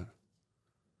complicating it, but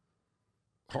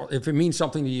if it means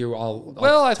something to you, I'll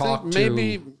I talk think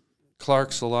maybe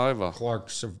Clark Saliva. Clark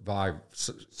Saliva.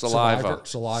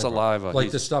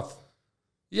 Like the stuff.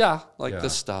 Yeah,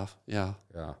 this stuff. Yeah.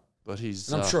 Yeah. But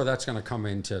he's. And I'm sure that's going to come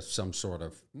into some sort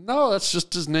of. No, that's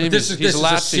just his name. This is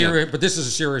a serious. But this is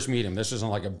a serious medium. This isn't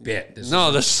like a bit. This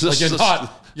is you're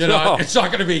not. It's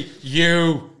not going to be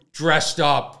you dressed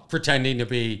up pretending to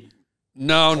be.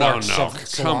 No.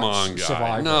 Come on, guy.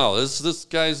 Survivor. No, this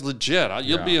guy's legit.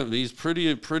 He's pretty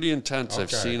intense. Okay.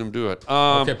 I've seen him do it.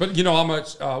 Okay, but I'm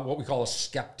what we call a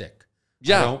skeptic.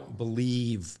 Yeah. I don't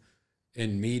believe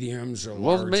in mediums or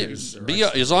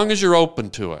larges. As long as you're open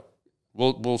to it.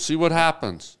 We'll see what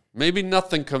happens. Maybe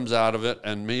nothing comes out of it,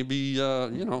 and maybe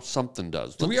something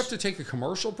does. Do we have to take a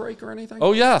commercial break or anything?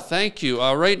 Oh yeah, thank you.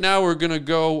 Right now we're gonna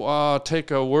go take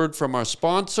a word from our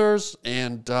sponsors,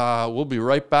 and we'll be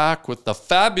right back with the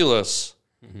fabulous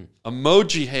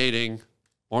emoji hating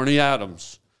Orny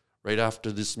Adams right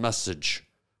after this message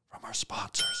from our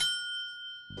sponsors.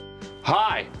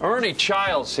 Hi, Ernie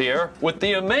Childs here with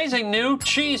the amazing new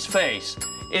Cheese Face.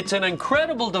 It's an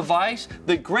incredible device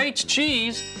that grates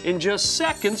cheese in just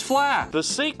seconds flat. The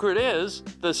secret is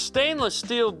the stainless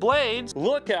steel blades,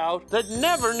 look out, that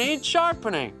never need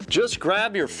sharpening. Just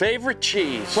grab your favorite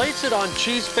cheese, place it on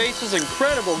Cheese Face's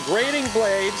incredible grating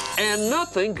blades, and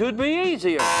nothing could be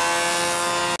easier.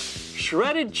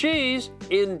 Shredded cheese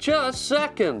in just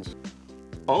seconds.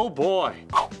 Oh boy,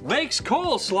 makes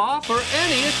coleslaw for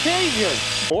any occasion.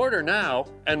 Order now,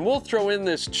 and we'll throw in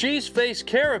this Cheese Face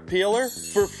carrot peeler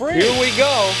for free. Here we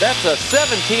go. That's a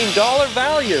 $17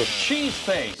 value. Cheese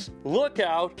Face, look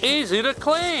out, easy to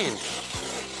clean.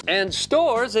 And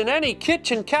stores in any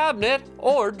kitchen cabinet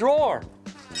or drawer.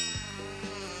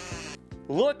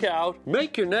 Look out,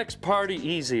 make your next party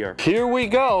easier. Here we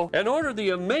go, and order the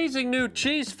amazing new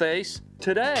Cheese Face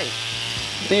today.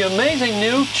 The amazing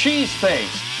new Cheese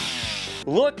Face.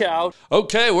 Look out.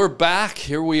 Okay, we're back.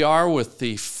 Here we are with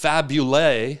the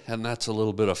Fabulé, and that's a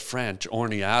little bit of French.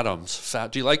 Orny Adams.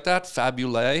 Do you like that?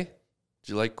 Fabulé?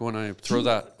 Do you like when I throw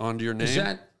that onto your name? Is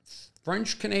that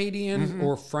French Canadian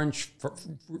or French?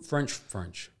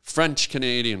 French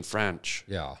Canadian French.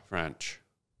 Yeah, French.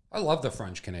 I love the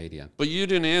French Canadian. But you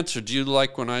didn't answer. Do you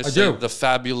like when I say the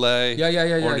Fabulé? Yeah.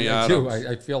 Orny I Adams? do.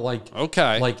 I feel like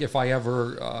like if I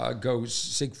ever go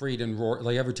Siegfried and Roy,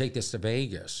 like ever take this to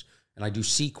Vegas and I do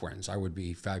sequins, I would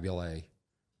be Fabulé.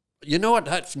 You know what?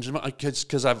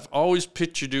 Because I've always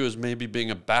pictured you as maybe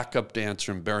being a backup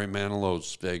dancer in Barry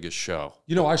Manilow's Vegas show.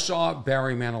 You know, I saw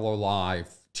Barry Manilow live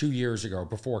 2 years ago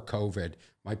before COVID.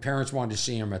 My parents wanted to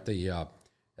see him at the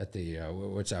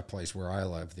what's that place where I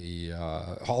live? The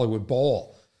Hollywood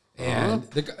Bowl. And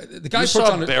the guy puts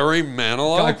on Barry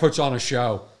Manilow. The guy puts on a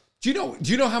show. Do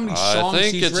you know how many songs I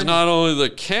think he's it's written? not only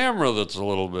the camera that's a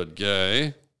little bit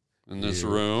gay in this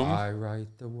room. I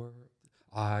write the word.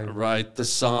 I write the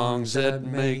songs that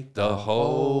make the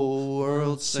whole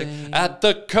world sing. At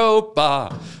the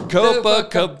Copacabana.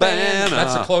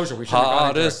 That's the closer. We should have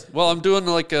gone into it. Well, I'm doing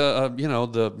like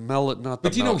the melody, not the.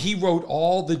 But you know, he wrote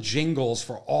all the jingles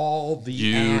for all the.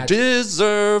 You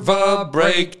deserve a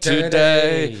break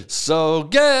today, so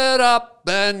get up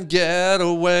and get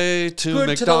away to good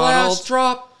McDonald's. To the last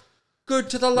drop. Good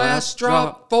to the last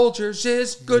drop. Folgers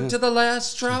is good to the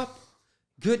last drop.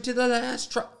 Good to the last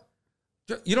drop.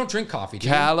 You don't drink coffee, do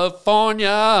you?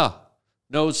 California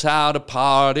knows how to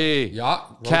party. Yeah.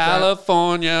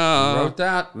 California wrote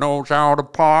that. Knows how to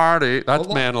party. That's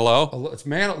Manilow. It's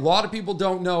a lot of people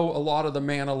don't know a lot of the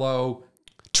Manilow.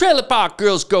 Trailer park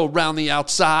girls go round the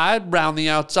outside, round the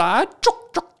outside.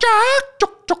 Chuk, chuk, chuk,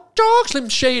 chuk, chuk, chuk, Slim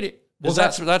Shady. Well,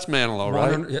 that's Manilow,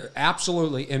 right?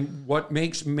 Absolutely. And what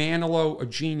makes Manilow a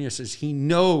genius is he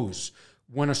knows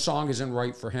when a song isn't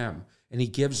right for him. And he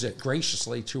gives it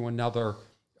graciously to another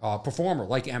performer,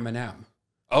 like Eminem.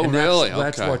 Oh, really?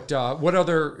 That's what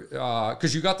other,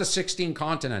 because you got the 16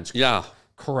 continents. Yeah.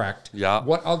 Correct. Yeah.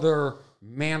 What other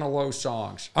Manilow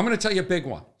songs? I'm going to tell you a big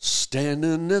one.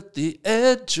 Standing at the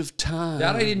edge of time.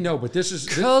 That I didn't know, but this is.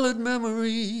 Colored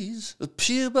memories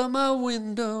appear by my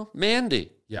window.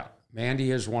 Mandy. Yeah.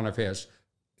 Mandy is one of his.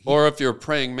 Or if you're a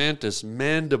praying mantis,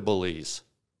 Mandibles.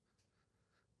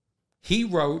 He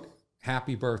wrote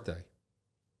Happy Birthday.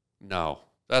 No,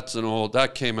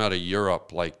 that came out of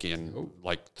Europe like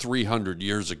 300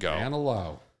 years ago.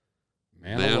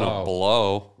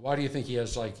 Manilow. Why do you think he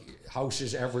has like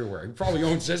houses everywhere? He probably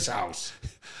owns this house.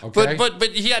 Okay?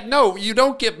 But you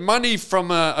don't get money from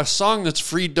a song that's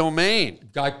free domain.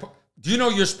 Do you know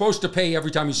you're supposed to pay every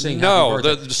time you sing No, Happy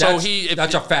Birthday?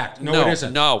 That's a fact. No, it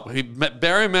isn't. No,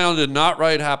 Barry Manilow did not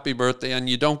write Happy Birthday, and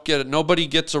you don't get it. Nobody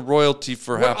gets a royalty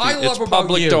for it's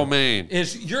public domain.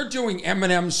 Is you're doing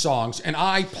Eminem songs, and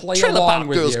I play Trailer along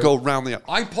with girls you. Go round the.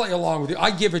 I play along with you.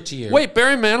 I give it to you. Wait,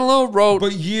 Barry Manilow wrote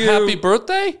Happy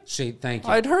Birthday? See, thank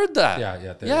you. I'd heard that.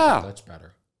 Yeah. That's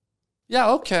better.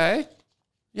 Yeah. Okay.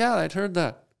 Yeah, I'd heard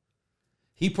that.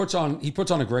 He puts on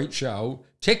a great show.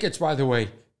 Tickets, by the way,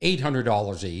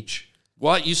 $800 each.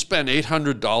 What? You spent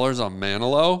 $800 on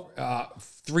Manilow?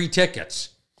 3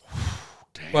 tickets.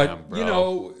 Damn, but bro. You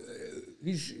know,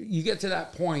 you get to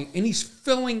that point, and he's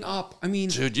filling up. I mean,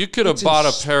 dude, you could have bought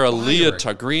a pair of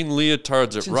green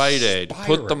leotards at Rite Aid,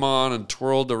 put them on, and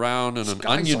twirled around in an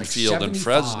onion field in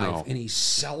Fresno. And he's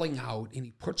selling out, and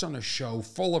he puts on a show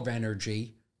full of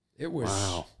energy. It was,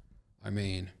 wow. I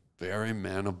mean, Barry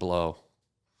Manilow.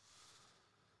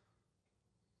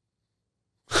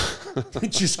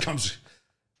 It just comes.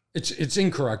 It's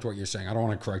incorrect what you're saying. I don't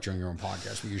want to correct you on your own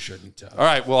podcast, but you shouldn't. All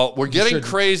right. Well, we're getting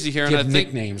crazy here, and I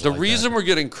think the reason we're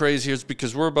getting crazy here is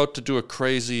because we're about to do a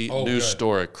crazy news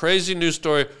story. Crazy news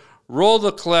story. Roll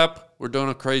the clip. We're doing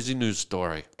a crazy news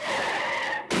story.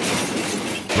 The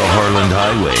Harland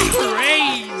Highway.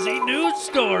 Crazy news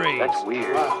story. That's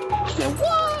weird.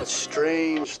 What?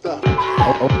 Strange stuff.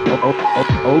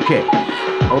 Okay.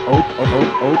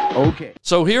 Okay.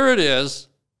 So here it is.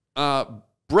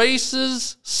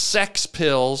 Braces, sex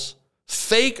pills,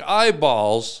 fake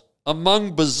eyeballs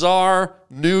among bizarre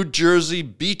New Jersey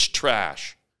beach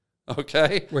trash.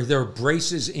 Okay? Wait, there are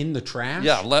braces in the trash?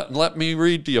 Yeah, let me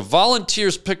read to you.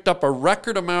 Volunteers picked up a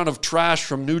record amount of trash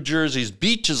from New Jersey's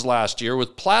beaches last year,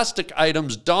 with plastic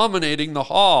items dominating the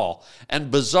haul and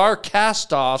bizarre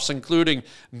cast-offs, including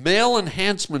male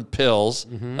enhancement pills,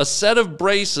 a set of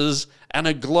braces, and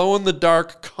a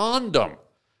glow-in-the-dark condom.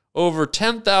 Over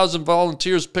 10,000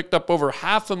 volunteers picked up over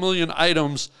 500,000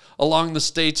 items along the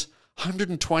state's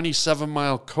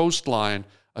 127-mile coastline.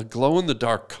 A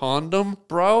glow-in-the-dark condom,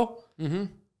 bro? Mm-hmm.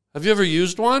 Have you ever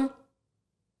used one?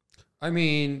 I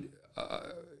mean,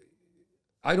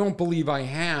 I don't believe I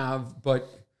have, but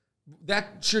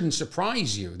that shouldn't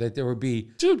surprise you that there would be.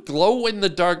 Dude, glow in the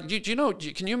dark. You know,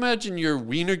 can you imagine your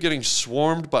wiener getting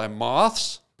swarmed by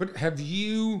moths? But have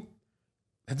you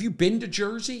been to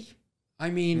Jersey? I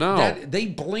mean, no. They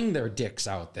bling their dicks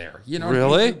out there. You know,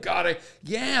 really? You gotta,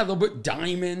 yeah, they'll put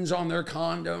diamonds on their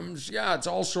condoms. Yeah, it's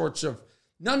all sorts of.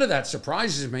 None of that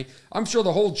surprises me. I'm sure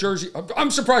the whole Jersey. I'm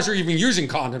surprised they're even using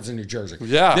condoms in New Jersey.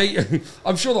 Yeah,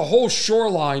 I'm sure the whole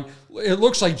shoreline. It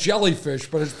looks like jellyfish,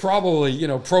 but it's probably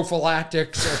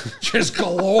prophylactics just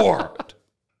galore.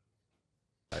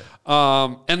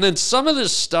 And then some of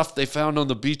this stuff they found on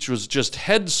the beach was just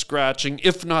head scratching,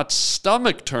 if not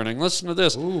stomach turning. Listen to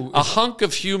this: a hunk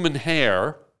of human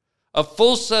hair, a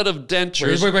full set of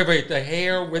dentures. Wait! The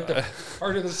hair with the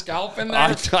part of the scalp in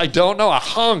there? I don't know. A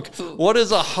hunk. What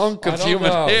is a hunk of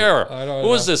human hair? I don't know. What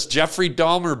was this? Jeffrey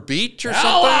Dahmer Beach or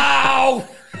something? Hello!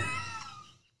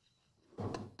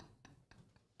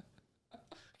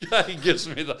 He gives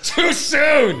me the too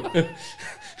soon.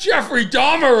 Jeffrey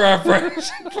Dahmer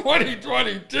reference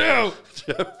 2022.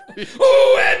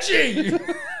 Ooh, edgy.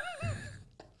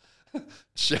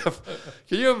 Jeff,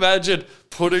 can you imagine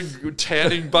putting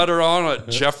tanning butter on at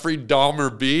Jeffrey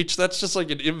Dahmer Beach? That's just like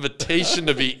an invitation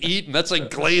to be eaten. That's like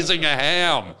glazing a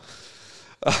ham.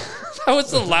 That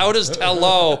was the loudest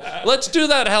hello. Let's do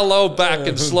that hello back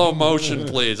in slow motion,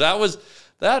 please.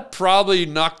 That probably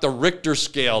knocked the Richter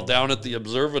scale down at the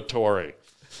observatory.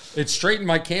 It straightened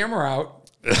my camera out.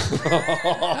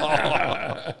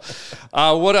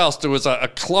 What else? There was a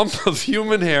clump of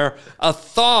human hair, a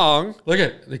thong. Look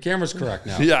at the camera's correct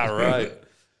now. Yeah, right.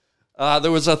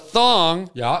 There was a thong.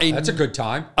 Yeah, that's a good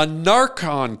time. A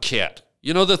Narcon kit.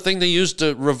 You know the thing they used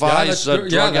to revise drug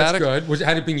addicts? Yeah, that's good.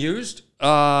 Had it been used?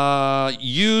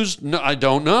 Used? No, I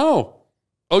don't know.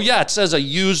 Oh, yeah, it says a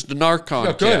used Narcon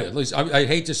kit. Good. At least I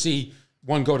hate to see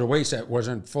one go to waste that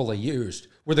wasn't fully used.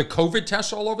 Were the COVID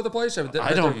tests all over the place?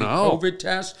 I don't know. COVID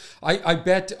tests? I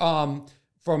bet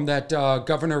from that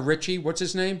Governor Ritchie, what's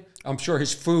his name? I'm sure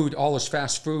his food, all his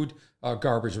fast food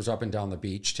garbage was up and down the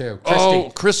beach, too.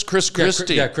 Chris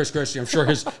Christie. Yeah, Chris Christie. I'm sure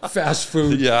his fast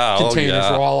food containers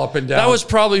were all up and down. That was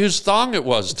probably whose thong it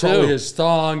was, too. Probably his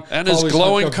thong. And his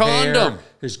glowing condom.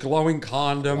 His glowing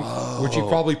condom, which he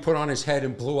probably put on his head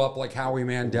and blew up like Howie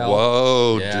Mandel.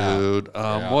 Whoa, dude.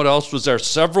 What else was there?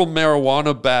 Several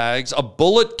marijuana bags, a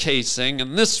bullet casing,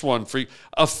 and this one,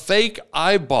 a fake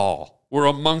eyeball were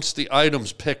amongst the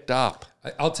items picked up.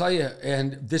 I'll tell you,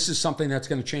 and this is something that's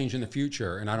going to change in the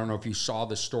future, and I don't know if you saw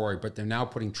this story, but they're now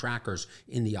putting trackers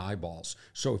in the eyeballs.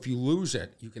 So if you lose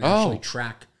it, you can actually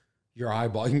track your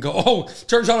eyeball. You can go,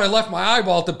 turns out I left my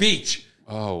eyeball at the beach.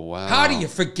 Oh, wow. How do you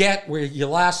forget where you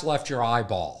last left your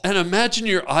eyeball? And imagine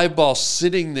your eyeball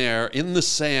sitting there in the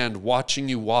sand watching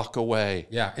you walk away.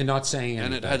 Yeah, and not saying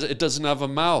anything. And it doesn't have a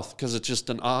mouth because it's just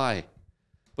an eye.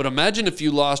 But imagine if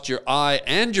you lost your eye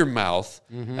and your mouth,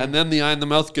 and then the eye and the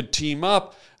mouth could team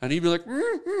up, and he'd be like,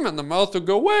 and the mouth would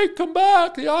go, wait, come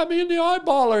back. The eye and the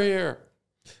eyeball are here.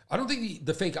 I don't think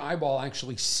the fake eyeball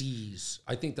actually sees.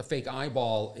 I think the fake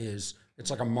eyeball it's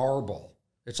like a marble.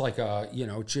 It's like there's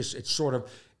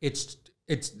no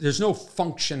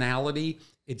functionality.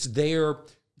 It's there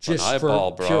just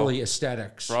eyeball, for purely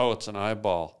aesthetics. Bro, it's an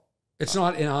eyeball. It's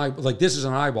not an eye, like this is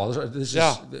an eyeball. This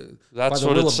that's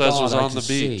what it says was on the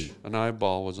beach. An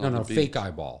eyeball was on the beach. No, fake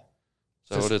eyeball.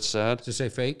 Is that what it said? Does it say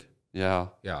fake? Yeah.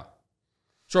 Yeah.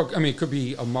 So, I mean, it could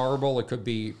be a marble. It could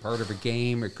be part of a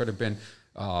game. It could have been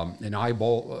an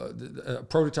eyeball, a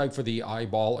prototype for the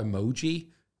eyeball emoji,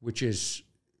 which is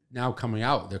now coming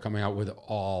out. They're coming out with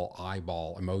all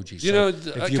eyeball emojis. You know,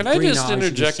 can I just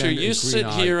interject here? You sit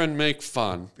here and make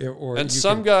fun. And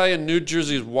some guy in New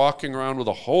Jersey is walking around with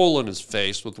a hole in his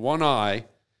face with one eye,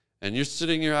 and you're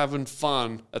sitting here having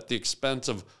fun at the expense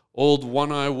of old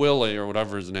One-Eye Willie or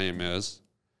whatever his name is.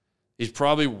 He's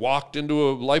probably walked into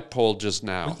a light pole just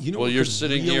now while you're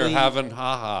sitting here having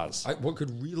ha-has. What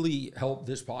could really help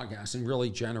this podcast and really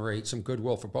generate some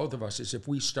goodwill for both of us is if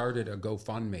we started a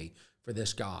GoFundMe for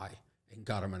this guy and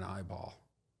got him an eyeball.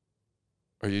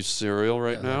 Are you serial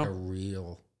right now? Like a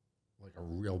real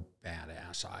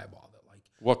badass eyeball that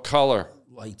what color?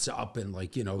 Lights up and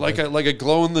like a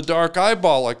glow in the dark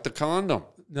eyeball like the condom.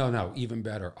 No, even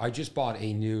better. I just bought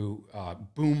a new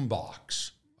boom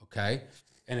box. Okay.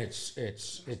 And it's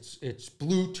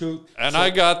Bluetooth. And I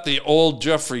got the old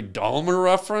Jeffrey Dahmer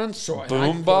reference,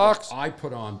 boom box. I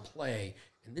put on play,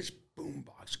 and this boom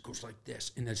box goes like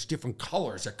this, and there's different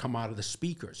colors that come out of the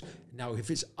speakers. Now, if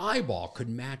his eyeball could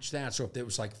match that, so if there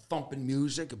was like thumping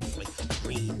music, it'd be like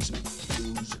greens and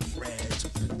blues and reds.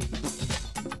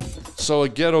 So a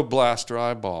ghetto blaster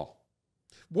eyeball.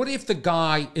 What if the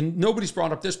guy, and nobody's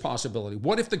brought up this possibility,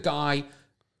 what if the guy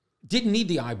didn't need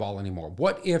the eyeball anymore?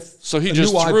 What if so he a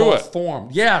just new threw eyeball it?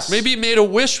 Formed? Yes. Maybe he made a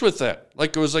wish with it.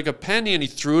 Like it was like a penny and he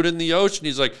threw it in the ocean.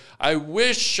 He's like, I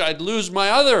wish I'd lose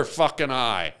my other fucking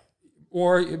eye.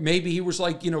 Or maybe he was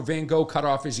like, Van Gogh cut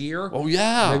off his ear. Oh,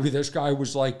 yeah. Maybe this guy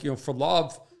was like, for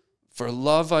love. For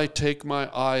love, I take my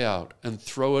eye out and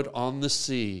throw it on the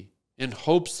sea in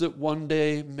hopes that one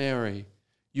day, Mary,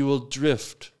 you will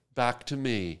drift back to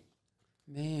me.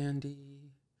 Mandy.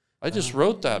 I just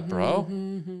wrote that, bro.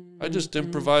 I just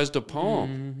improvised a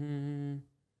poem.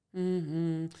 I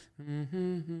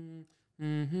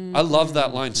love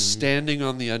that line, standing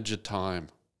on the edge of time.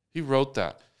 He wrote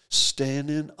that.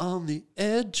 Standing on the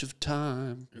edge of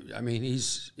time. I mean,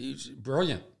 he's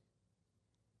brilliant.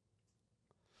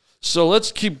 So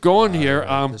let's keep going here.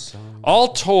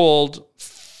 All told,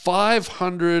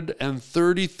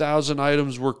 530,000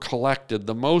 items were collected,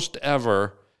 the most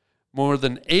ever. More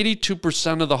than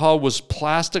 82% of the haul was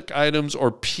plastic items or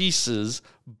pieces,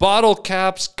 bottle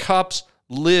caps, cups,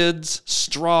 lids,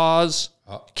 straws,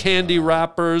 candy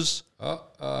wrappers. You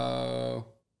don't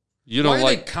Why are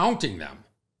like they counting them?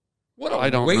 What I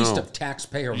a don't waste know. of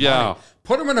taxpayer Yeah. money.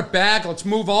 Put them in a bag. Let's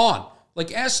move on.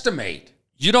 Like, estimate.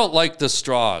 You don't like the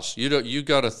straws. You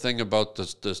got a thing about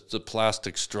the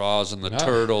plastic straws and the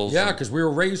turtles. Yeah, because we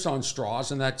were raised on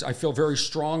straws, and that's I feel very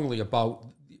strongly about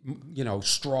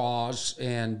straws,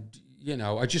 and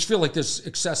I just feel like this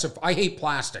excessive. I hate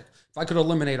plastic. If I could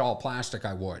eliminate all plastic,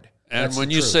 I would. And That's when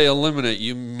the you truth. say eliminate,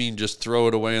 you mean just throw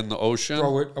it away in the ocean?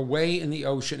 Throw it away in the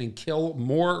ocean and kill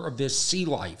more of this sea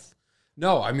life.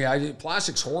 No, I mean,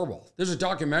 plastic's horrible. There's a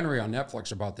documentary on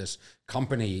Netflix about this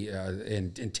company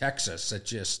in Texas that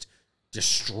just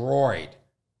destroyed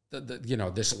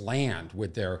this land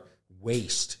with their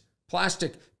waste.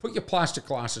 Plastic. Put your plastic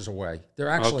glasses away.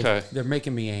 They're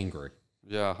making me angry.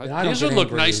 Yeah, And I don't these would get look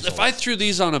angry nice. easily. If I threw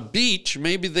these on a beach,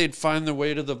 maybe they'd find their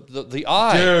way to the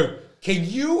eye. Dude, can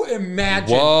you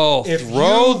imagine Whoa, if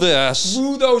throw you this.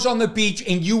 threw those on the beach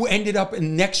and you ended up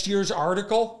in next year's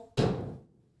article?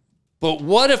 But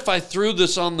what if I threw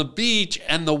this on the beach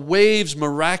and the waves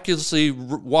miraculously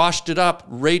washed it up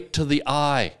right to the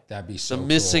eye? That'd be so the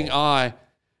missing cool. eye.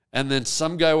 And then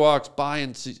some guy walks by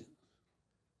and sees,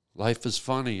 life is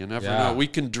funny. You never know. We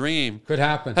can dream. Could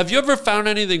happen. Have you ever found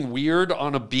anything weird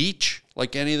on a beach?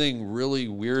 Like anything really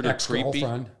weird or creepy?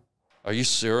 Ex-girlfriend. Are you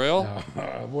serial?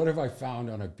 What have I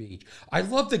found on a beach? I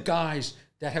love the guys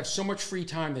that have so much free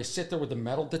time. They sit there with the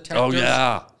metal detectors. Oh,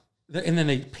 yeah. And then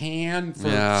they pan for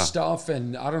stuff.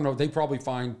 And I don't know, they probably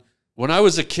find... When I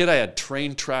was a kid, I had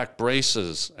train track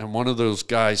braces. And one of those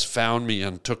guys found me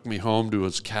and took me home to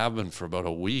his cabin for about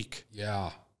a week.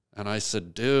 Yeah. And I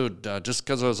said, dude, just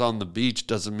because I was on the beach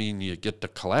doesn't mean you get to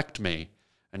collect me.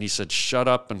 And he said, shut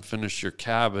up and finish your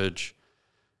cabbage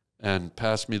and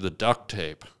pass me the duct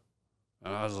tape.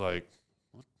 And I was like,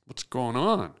 what's going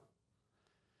on?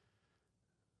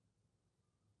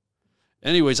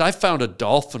 Anyways, I found a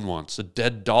dolphin once, a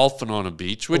dead dolphin on a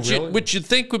beach, which really? you'd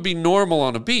think would be normal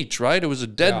on a beach, right? It was a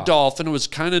dead dolphin. It was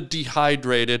kind of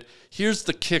dehydrated. Here's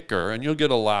the kicker, and you'll get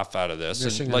a laugh out of this.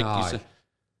 Missing and like an you eye. said,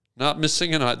 not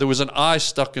missing an eye. There was an eye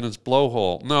stuck in its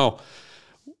blowhole. No,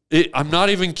 I'm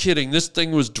not even kidding. This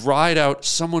thing was dried out.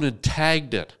 Someone had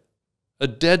tagged it. A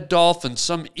dead dolphin.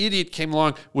 Some idiot came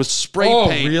along with spray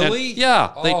paint. Really? And,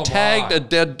 yeah, they Oh, tagged my. a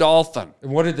dead dolphin.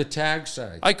 And what did the tag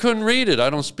say? I couldn't read it. I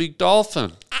don't speak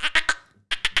dolphin.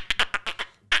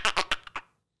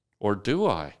 Or do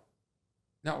I?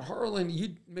 Now, Harlan,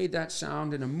 you made that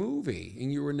sound in a movie,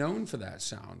 and you were known for that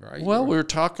sound, right? Well, we were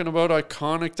talking about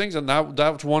iconic things, and that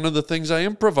was one of the things I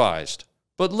improvised.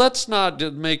 But let's not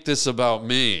make this about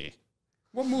me.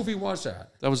 What movie was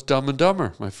that? That was Dumb and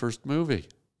Dumber, my first movie.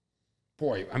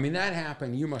 Boy, I mean, that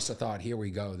happened. You must have thought, here we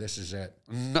go. This is it.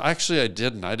 No, actually, I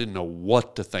didn't. I didn't know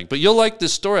what to think. But you'll like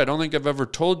this story. I don't think I've ever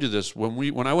told you this.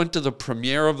 When I went to the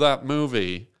premiere of that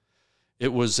movie,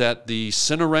 it was at the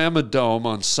Cinerama Dome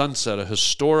on Sunset, a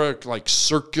historic, like,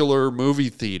 circular movie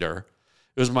theater.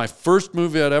 It was my first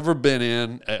movie I'd ever been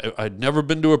in. I'd never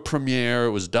been to a premiere.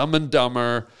 It was Dumb and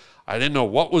Dumber. I didn't know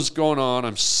what was going on.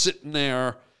 I'm sitting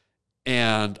there,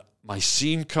 and my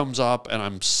scene comes up, and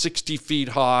I'm 60 feet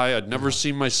high. I'd never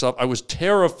seen myself. I was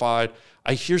terrified.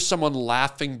 I hear someone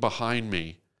laughing behind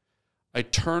me. I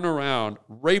turn around,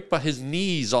 right by his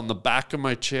knees on the back of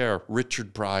my chair,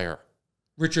 Richard Pryor.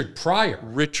 Richard Pryor.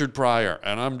 Richard Pryor.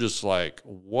 And I'm just like,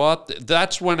 what?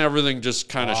 That's when everything just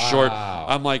kind of short.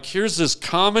 I'm like, here's this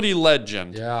comedy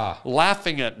legend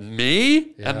laughing at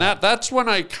me. Yeah. And that's when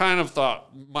I kind of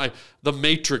thought the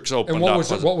Matrix opened and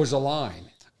up. What was the line?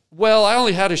 Well, I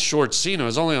only had a short scene. I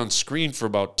was only on screen for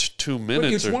about 2 minutes.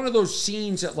 But it's one of those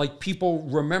scenes that like people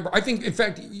remember. I think, in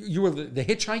fact, you were the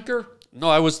hitchhiker. No,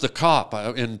 I was the cop.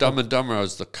 In Dumb and Dumber, I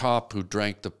was the cop who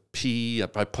drank the pee.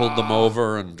 I pulled them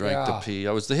over and drank the pee.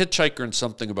 I was the hitchhiker in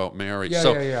Something About Mary.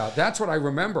 Yeah. That's what I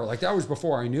remember. Like, that was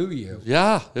before I knew you.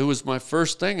 Yeah, it was my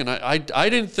first thing. And I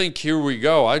didn't think, here we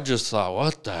go. I just thought,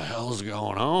 what the hell's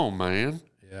going on, man?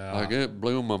 Yeah. Like, it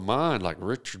blew my mind. Like,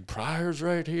 Richard Pryor's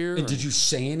right here. And did you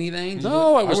say anything?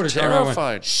 No, I was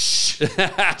terrified. Shh.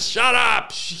 Shut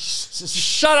up.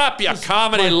 Shut up, you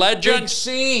comedy legend. Big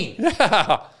scene.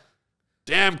 Yeah.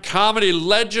 Damn comedy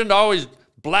legend, always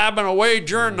blabbing away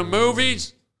during the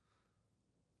movies.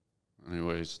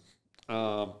 Anyways,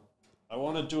 I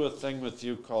want to do a thing with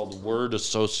you called word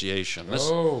association.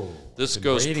 This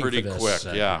goes pretty quick.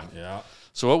 Yeah.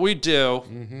 So what we do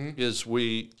is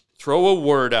we throw a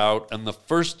word out, and the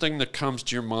first thing that comes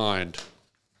to your mind,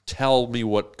 tell me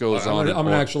what goes on. I'm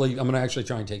gonna actually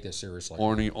try and take this seriously.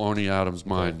 Orny Adams'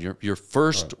 mind. Your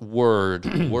first word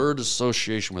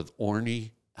association with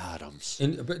Orny Adams.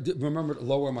 But remember to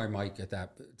lower my mic at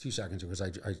that 2 seconds, because I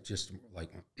just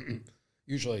like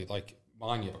usually like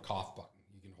mine, you have a cough button.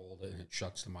 You can hold it and it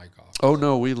shuts the mic off. Oh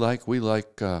no, we like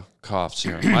coughs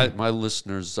here. my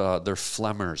listeners, they're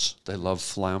phlegmers. They love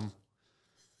phlegm,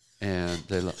 and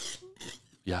they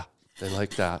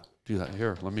like that. Do that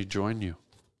here. Let me join you.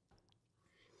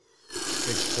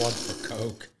 Big plug for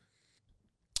Coke.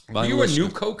 Are you a new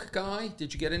Coke guy?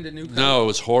 Did you get into new Coke? No, it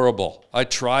was horrible. I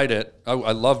tried it.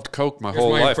 I loved Coke my whole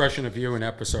life. Here's my impression of you in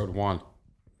episode 1.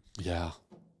 Yeah.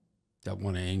 That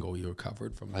one angle you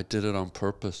recovered from. I did it on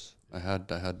purpose. I had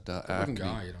acne.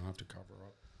 Guy, you don't have to cover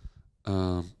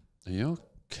up. Are you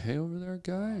okay over there,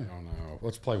 guy? I don't know.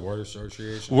 Let's play word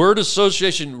association. Word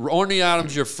association. Orny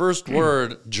Adams, your first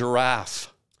word,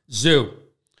 giraffe. Zoo.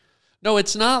 No,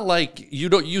 it's not like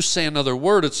you say another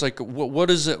word. It's like what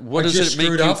is it? What does it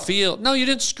make you feel? No, you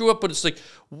didn't screw up, but it's like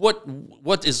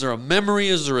what is there a memory?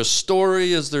 Is there a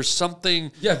story? Is there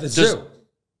something? Yeah, the zoo.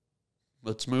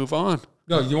 Let's move on.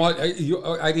 No,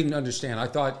 I didn't understand. I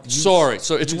thought. Sorry.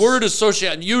 So it's word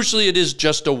association. Usually it is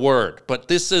just a word, but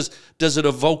this is. Does it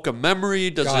evoke a memory?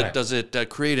 Does it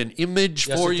create an image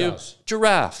for you? Does.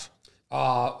 Giraffe.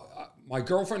 My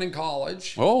girlfriend in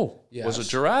college. Was a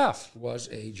giraffe. Was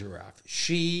a giraffe.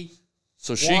 She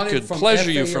could pleasure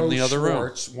you from the other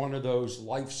room. One of those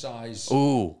life-size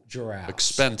giraffes.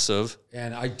 Expensive.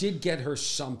 And I did get her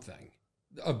something.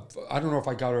 I don't know if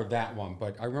I got her that one,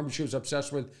 but I remember she was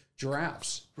obsessed with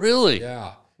giraffes. Really?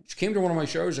 Yeah. She came to one of my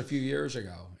shows a few years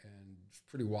ago, and it's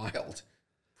pretty wild.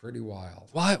 Pretty wild.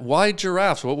 Why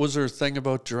giraffes? What was her thing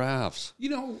about giraffes? You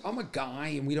know, I'm a guy,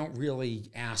 and we don't really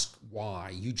ask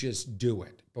why. You just do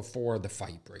it before the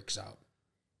fight breaks out.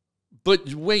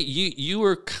 But wait, you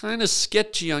were kind of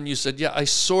sketchy on. You said, yeah, I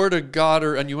sort of got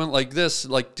her, and you went like this.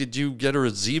 Like, did you get her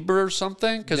a zebra or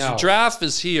something? Because giraffe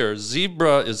is here,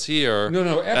 zebra is here.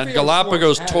 No. And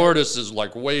Galapagos tortoise is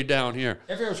like way down here.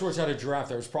 FAO Schwartz had a giraffe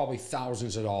that was probably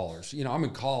thousands of dollars. You know, I'm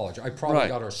in college. I probably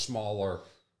got her a smaller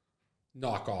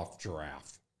knockoff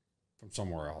giraffe from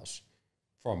somewhere else,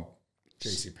 from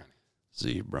JCPenney.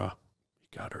 Zebra.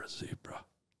 You got her a zebra.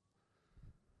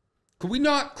 Could we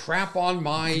not crap on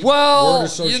my word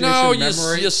association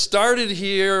memory? You started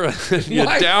here and you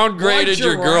downgraded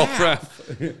your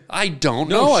girlfriend. I don't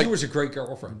know. She was a great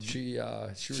girlfriend. She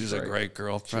was a great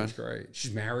girlfriend. She was great.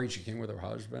 She's married. She came with her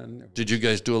husband. Did you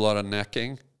guys do a lot of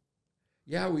necking?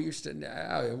 Yeah, we used to.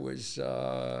 It was,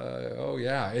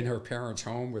 in her parents'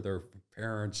 home with her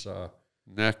parents.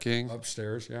 Necking.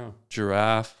 Upstairs, yeah.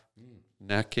 Giraffe.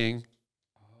 Necking.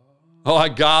 Oh, I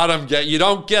got him. You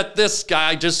don't get this guy.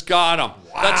 I just got him.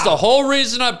 Wow. That's the whole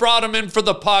reason I brought him in for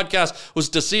the podcast, was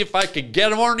to see if I could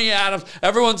get Orny Adams.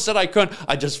 Everyone said I couldn't.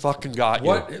 I just fucking got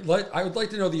you. I would like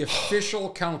to know the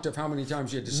official count of how many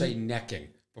times you had to say necking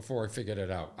before I figured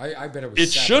it out. I bet it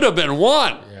was 7. Should have been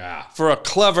 1 yeah. for a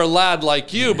clever lad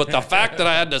like you, but the fact that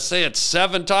I had to say it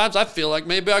 7 times, I feel like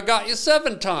maybe I got you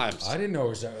 7 times. I didn't know it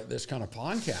was this kind of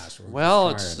podcast.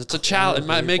 Well, it's a challenge. It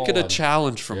might make it a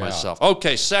challenge for myself.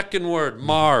 Okay, second word,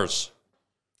 Mars.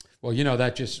 Well, you know,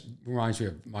 that just reminds me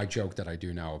of my joke that I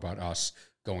do now about us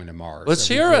going to Mars. Let's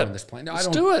hear it. Let's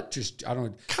do it.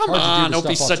 Come on, don't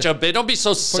be such a bitch. Don't be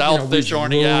so selfish,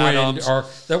 Orny Adams.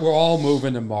 That we're all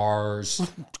moving to Mars.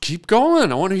 Keep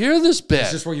going. I want to hear this bit.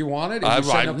 Is this what you wanted? I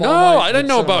didn't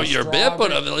know about your bit,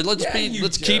 but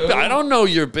let's keep it. I don't know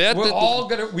your bit.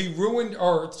 We ruined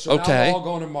Earth, so now we're all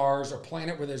going to Mars, a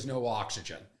planet where there's no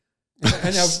oxygen.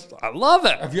 And I love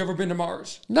it. have you ever been to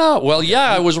Mars? No. Well,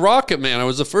 yeah, I was Rocket Man. I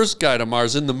was the first guy to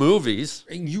Mars in the movies.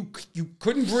 And you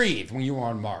couldn't breathe when you were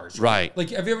on Mars. Right. Like,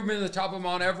 have you ever been to the top of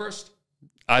Mount Everest?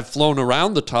 I've flown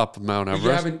around the top of Mount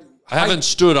Everest. haven't- I haven't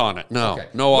stood on it. No. Okay.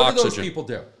 No what oxygen. do those people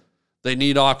do? They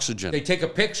need oxygen. They take a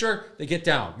picture, they get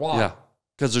down. Why? Yeah.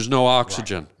 Because there's no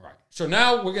oxygen. Right. So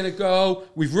now we're going to go,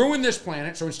 we've ruined this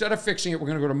planet, so instead of fixing it, we're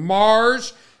going to go to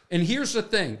Mars. And here's the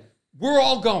thing. We're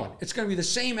all going. It's going to be the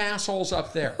same assholes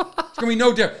up there. It's going to be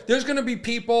no different. There's going to be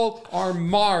people on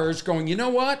Mars going, you know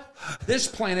what? This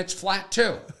planet's flat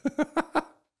too.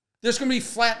 There's going to be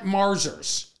flat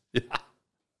Marsers. Yeah.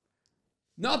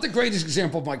 Not the greatest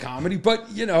example of my comedy,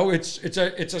 but you know, it's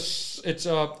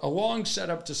a long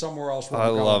setup to somewhere else. I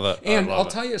love it. And I love I'll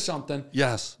it. tell you something.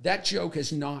 Yes. That joke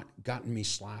has not gotten me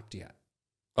slapped yet.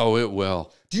 Oh, it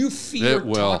will. Do you fear It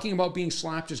will. talking about being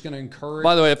slapped is going to encourage?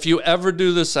 By the way, if you ever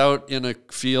do this out in a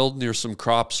field near some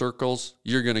crop circles,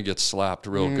 you're going to get slapped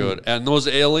real good. And those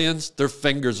aliens, their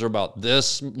fingers are about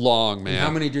this long, man.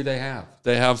 How many do they have?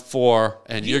 They have 4,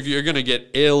 and you're going to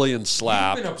get alien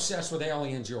slapped. You've been obsessed with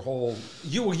aliens your whole.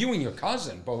 You and your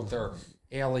cousin both are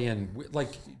alien.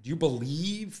 Like, do you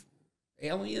believe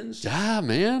aliens? Yeah,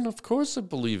 man, of course I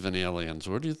believe in aliens.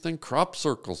 Where do you think crop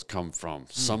circles come from?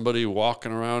 Somebody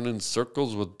walking around in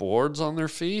circles with boards on their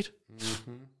feet?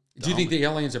 Do you think the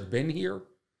aliens have been here?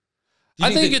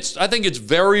 I think it's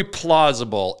very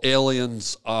plausible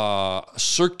aliens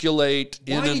circulate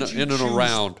in and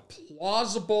around.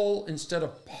 Plausible instead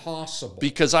of possible.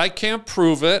 Because I can't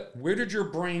prove it. Where did your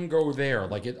brain go there?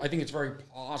 Like, I think it's very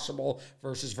possible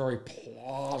versus very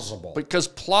plausible. Because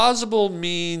plausible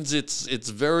means it's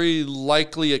very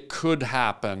likely it could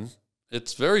happen.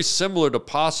 It's very similar to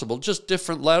possible, just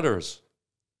different letters.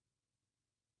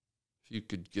 If you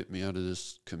could get me out of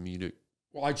this comedic.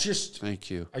 Well,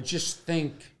 Thank you. I just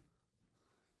think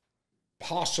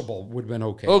possible would have been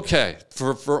okay. Okay,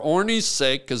 for Orny's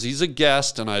sake, because he's a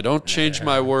guest and I don't change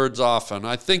my words often,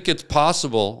 I think it's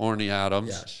possible, Orny Adams,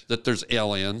 Yes. that there's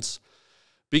aliens.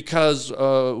 Because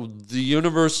the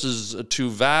universe is too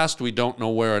vast. We don't know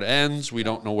where it ends. We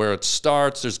don't know where it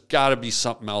starts. There's got to be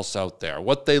something else out there.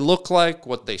 What they look like,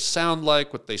 what they sound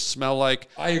like, what they smell like.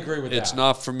 I agree with that. It's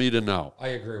not for me to know. I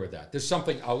agree with that. There's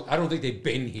something out. I don't think they've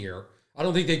been here. I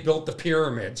don't think they built the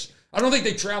pyramids. I don't think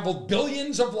they traveled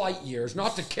billions of light years,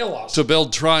 not to kill us. To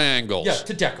build triangles. Yeah,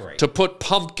 to decorate. To put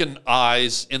pumpkin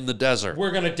eyes in the desert.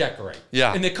 We're going to decorate.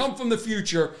 Yeah. And they come from the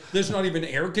future. There's not even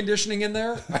air conditioning in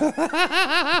there.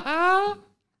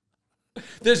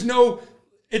 There's no,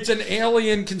 it's an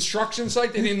alien construction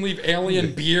site. They didn't leave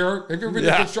alien beer. Have you ever been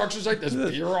to a construction site? There's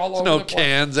beer all over no the place.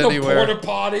 cans no anywhere. Porta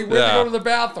potty. Where to go to the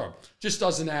bathroom? Just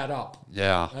doesn't add up.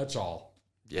 Yeah. That's all.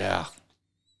 Yeah.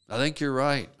 I think you're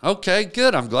right. Okay,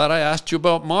 good. I'm glad I asked you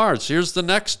about Mars. Here's the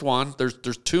next one. There's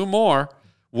 2 more.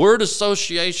 Word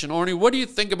association. Orny, what do you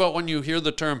think about when you hear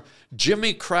the term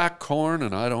Jimmy crack corn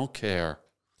and I don't care?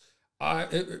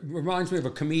 It reminds me of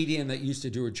a comedian that used to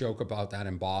do a joke about that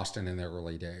in Boston in their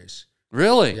early days.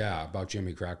 Really? Yeah, about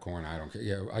Jimmy crack corn. I don't care.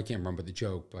 Yeah, I can't remember the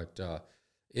joke, but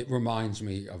it reminds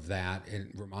me of that. It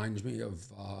reminds me of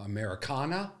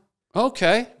Americana.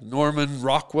 Okay. Norman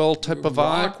Rockwell type of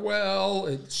vibe? Rockwell,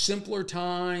 it's simpler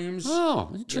times. Oh,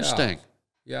 interesting.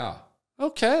 Yeah.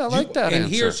 Okay, I like that and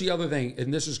answer. here's the other thing,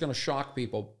 and this is going to shock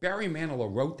people. Barry Manilow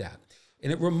wrote that.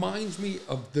 And it reminds me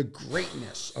of the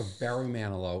greatness of Barry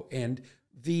Manilow and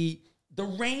the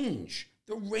range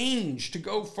to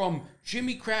go from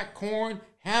Jimmy Crack Corn,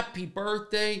 Happy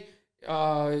Birthday,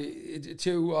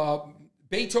 to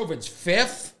Beethoven's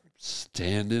Fifth.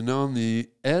 Standing on the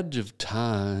edge of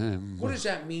time. What does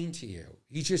that mean to you?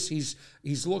 He's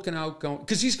looking out, going,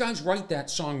 because these guys write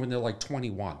that song when they're like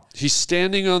 21. He's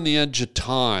standing on the edge of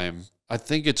time. I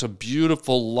think it's a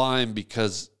beautiful line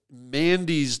because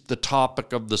Mandy's the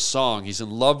topic of the song. He's in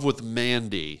love with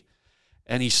Mandy,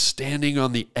 and he's standing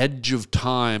on the edge of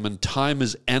time, and time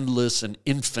is endless and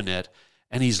infinite,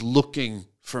 and he's looking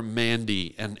for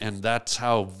Mandy, and that's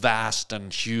how vast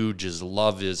and huge his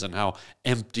love is and how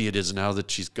empty it is now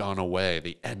that she's gone away,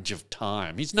 the edge of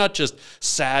time. He's not just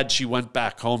sad she went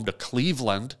back home to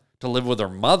Cleveland to live with her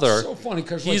mother. So funny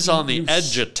because he's on the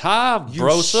edge of time, you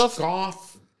Broseph.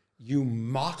 Scoff, you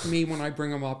mock me when I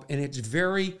bring him up, and it's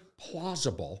very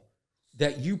plausible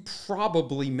that you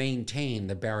probably maintain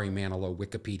the Barry Manilow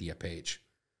Wikipedia page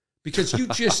because you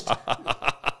just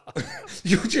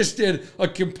you just did a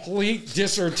complete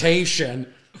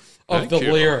dissertation of the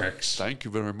lyrics. Thank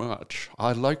you very much.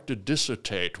 I like to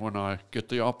dissertate when I get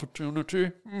the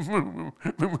opportunity.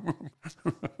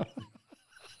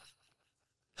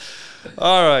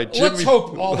 All right, Jimmy. Let's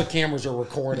hope all the cameras are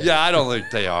recording. Yeah, I don't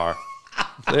think they are.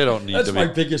 They don't need That's to my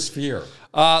be. biggest fear.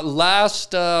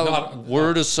 Last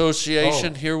word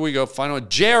association. Here we go. Final one.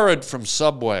 Jared from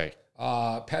Subway.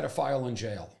 Pedophile in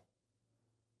jail.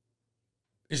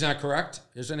 Isn't that correct?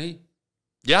 Isn't he?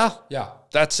 Yeah. Yeah.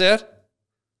 That's it?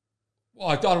 Well,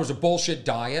 I thought it was a bullshit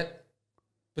diet,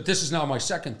 but this is now my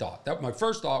second thought. My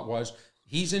first thought was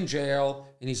he's in jail,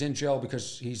 and he's in jail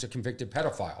because he's a convicted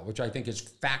pedophile, which I think is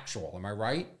factual. Am I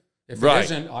right? If it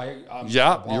isn't, I'm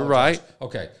you're right.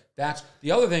 Okay. That's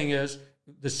the other thing is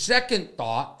the second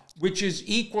thought, which is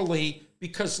equally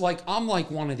because I'm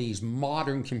like one of these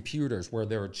modern computers where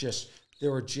there are just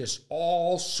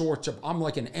all sorts of, I'm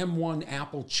like an M1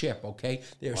 Apple chip, okay?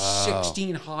 There's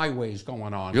 16 highways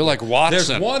going on. You're like Watson.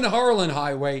 There's one Harlan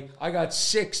highway. I got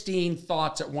 16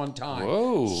 thoughts at one time.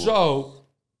 Whoa. So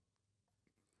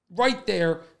right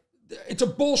there, it's a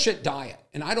bullshit diet.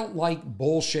 And I don't like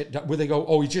bullshit where they go,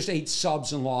 oh, he just ate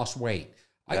subs and lost weight.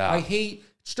 I hate,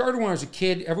 started when I was a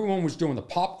kid. Everyone was doing the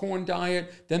popcorn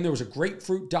diet. Then there was a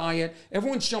grapefruit diet.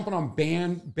 Everyone's jumping on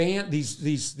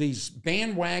these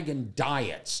bandwagon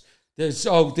diets. There's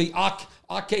the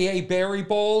acai berry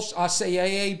bowls,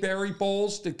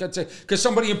 because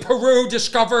somebody in Peru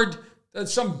discovered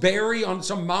some berry on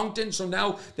some mountain, so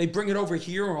now they bring it over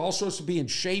here. We're all supposed to be in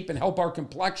shape and help our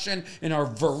complexion and our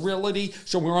virility.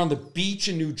 So we're on the beach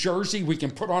in New Jersey. We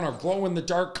can put on our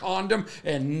glow-in-the-dark condom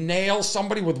and nail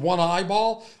somebody with one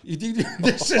eyeball.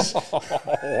 This is...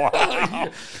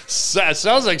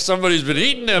 Sounds like somebody's been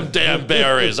eating them damn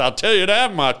berries. I'll tell you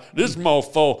that much. This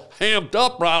mofo amped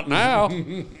up right now.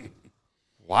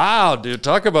 Wow, dude.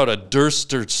 Talk about a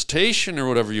Durster-station or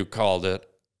whatever you called it.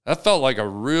 That felt like a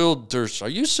real Durst. Are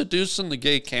you seducing the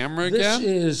gay camera again?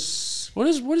 What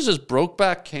is this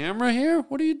Brokeback camera here?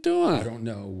 What are you doing? I don't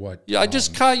know what. Yeah, I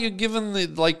just caught you giving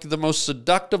the most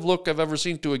seductive look I've ever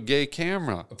seen to a gay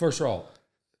camera. First of all,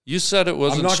 you said it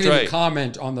wasn't straight. I'm not going to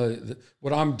comment on the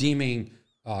what I'm deeming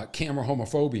camera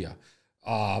homophobia.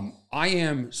 I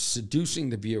am seducing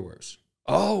the viewers.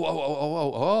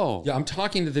 Oh. Yeah, I'm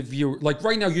talking to the viewer. Like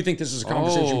right now, you think this is a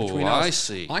conversation between us. I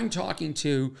see. I'm talking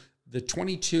to the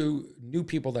 22 new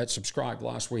people that subscribed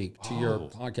last week to your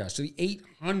podcast, to the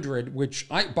 800, which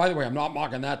by the way, I'm not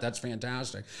mocking that. That's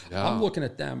fantastic. Yeah. I'm looking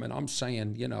at them and I'm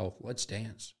saying, let's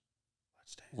dance.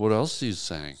 Let's dance. What else are you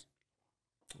saying?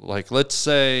 Like, let's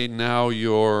say now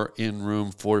you're in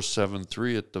room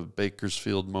 473 at the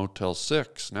Bakersfield Motel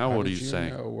 6. Now what are you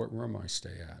saying? I know what room I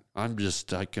stay at.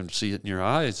 I can see it in your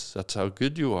eyes. That's how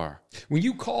good you are. When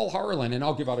you call Harlan, and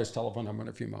I'll give out his telephone number in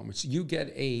a few moments, you get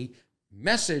a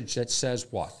message that says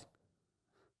what?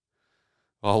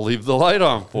 I'll leave the light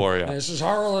on for you. This is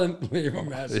Harlan. Leave a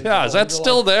message. Yeah, is that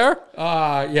still there?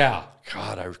 Yeah.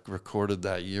 God, I recorded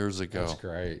that years ago. That's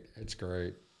great. It's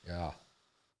great. Yeah.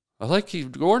 I like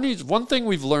Orny's. One thing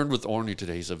we've learned with Orny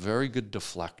today, he's a very good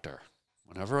deflector.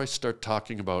 Whenever I start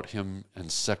talking about him and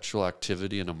sexual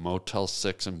activity in a Motel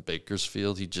 6 in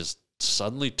Bakersfield, he just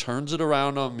suddenly turns it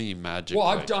around on me magically. Well,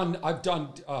 I've done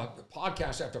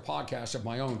podcast after podcast of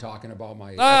my own talking about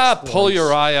my exploits. Pull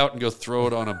your eye out and go throw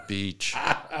it on a beach.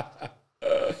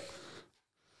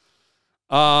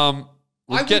 I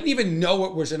wouldn't even know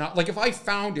it was like if I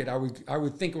found it, I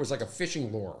would think it was like a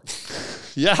fishing lure.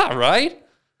 Yeah, right?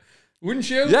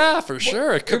 Wouldn't you? Yeah, for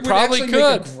sure. It probably make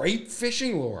a great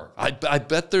fishing lure. I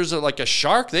bet there's like a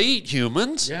shark. They eat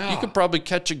humans. Yeah. You could probably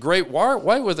catch a great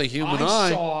white with a human eye. I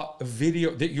saw a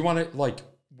video that you want to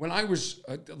when I was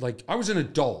I was an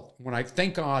adult.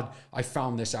 Thank God I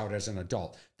found this out as an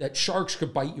adult, that sharks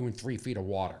could bite you in 3 feet of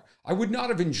water. I would not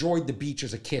have enjoyed the beach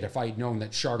as a kid if I had known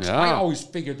that sharks. Yeah. I always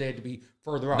figured they had to be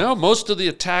further out. No, most of the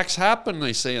attacks happen,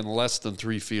 they say, in less than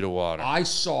 3 feet of water. I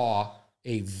saw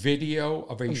a video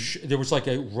of there was like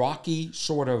a rocky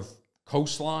sort of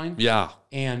coastline. Yeah.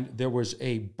 And there was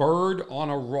a bird on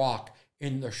a rock,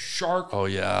 and the shark. Oh,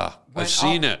 yeah. I've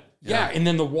seen it. Yeah. And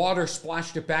then the water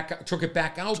splashed it back, took it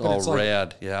back out. It's all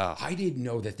red. Yeah. I didn't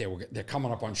know that they're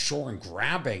coming up on shore and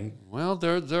grabbing. Well,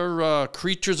 they're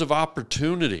creatures of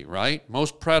opportunity, right?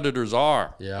 Most predators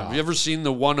are. Yeah. Have you ever seen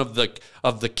the one of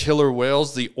the killer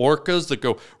whales, the orcas that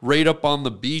go right up on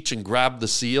the beach and grab the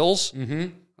seals?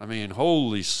 Mm-hmm. I mean,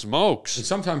 holy smokes. And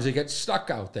sometimes they get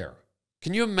stuck out there.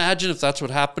 Can you imagine if that's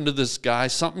what happened to this guy?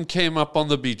 Something came up on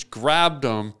the beach, grabbed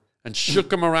him, and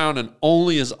shook him around, and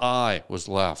only his eye was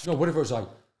left. No, what if it was like...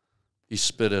 He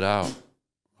spit it out.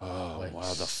 Oh,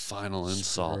 wow, the final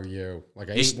insult. Screw you. Like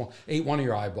I ate one of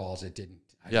your eyeballs, it didn't.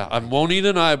 I won't eat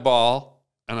an eyeball,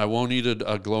 and I won't eat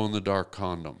a glow-in-the-dark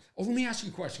condom. Oh, let me ask you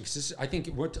a question, because I think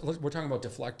we're talking about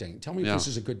deflecting. Tell me if this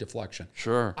is a good deflection.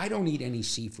 Sure. I don't eat any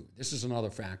seafood. This is another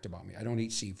fact about me. I don't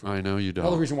eat seafood. I know you don't.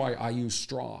 Another reason why I use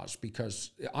straws,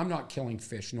 because I'm not killing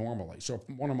fish normally. So if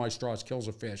one of my straws kills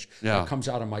a fish, that comes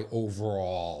out of my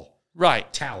overall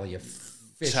tally of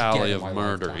fish. Tally of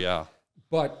murder, lifetime.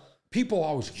 But people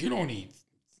always, you don't eat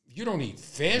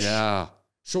fish? Yeah.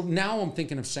 So now I'm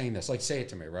thinking of saying this. Like, say it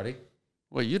to me. Ready?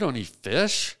 Well, you don't eat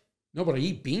fish? No, but I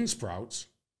eat bean sprouts.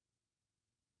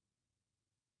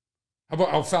 How about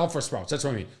alfalfa sprouts? That's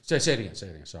what I mean. Say it again. Say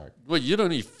it again. Sorry. Well, you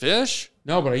don't eat fish?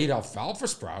 No, but I eat alfalfa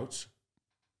sprouts.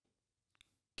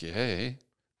 Okay.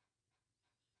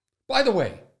 By the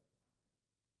way,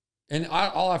 and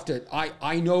I'll have to,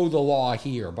 I know the law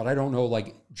here, but I don't know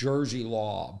like Jersey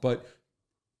law, but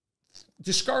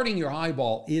discarding your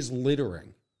eyeball is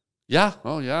littering. Yeah.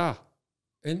 Oh, yeah.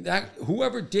 And that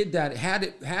whoever did that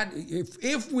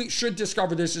if we should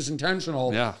discover this is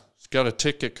intentional. Yeah. It's got a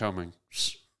ticket coming.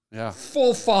 Yeah.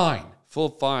 Full fine. Full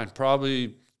fine.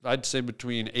 Probably, I'd say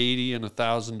between $80 and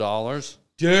 $1,000.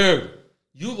 Dude,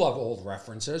 you love old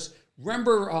references.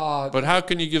 Remember... but how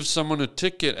can you give someone a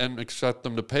ticket and expect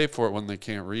them to pay for it when they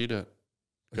can't read it?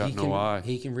 Got no eye.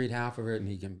 He can read half of it, and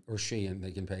he can, or she, and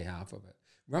they can pay half of it.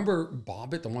 Remember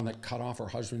Bobbit, the one that cut off her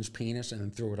husband's penis and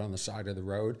then threw it on the side of the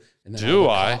road? And then all the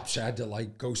cops had to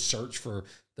like go search for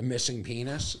the missing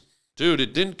penis? Dude,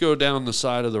 it didn't go down the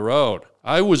side of the road.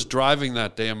 I was driving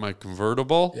that day in my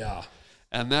convertible. Yeah.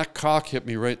 And that cock hit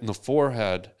me right in the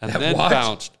forehead and then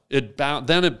bounced.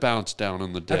 Then it bounced down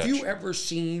in the ditch. Have you ever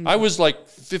seen... I was like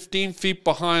 15 feet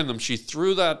behind them. She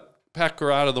threw that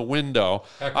pecker out of the window.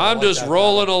 I'm just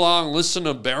rolling along, listening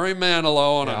to Barry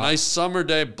Manilow on a nice summer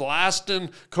day, blasting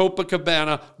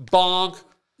Copacabana, bonk.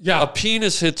 Yeah. A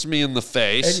penis hits me in the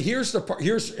face. And here's the part,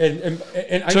 and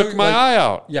I took my eye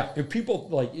out. Yeah, and people,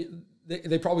 like,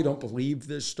 they probably don't believe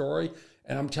this story,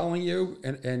 and I'm telling you,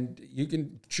 and you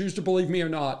can choose to believe me or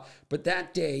not, but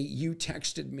that day you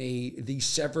texted me the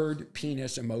severed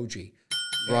penis emoji.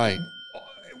 Right.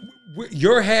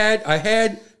 I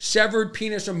had severed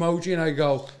penis emoji, and I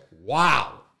go,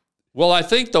 wow. Well, I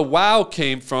think the wow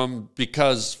came from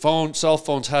because cell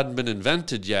phones hadn't been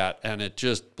invented yet, and it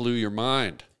just blew your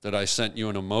mind that I sent you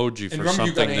an emoji for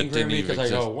something that didn't even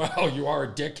exist. I go, wow, you are a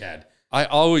dickhead. I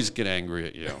always get angry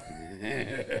at you.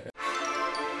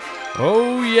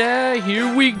 Oh yeah,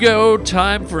 here we go.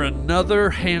 Time for another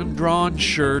hand-drawn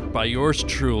shirt by yours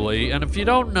truly. And if you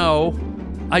don't know,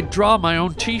 I draw my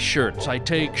own t-shirts. I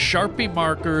take Sharpie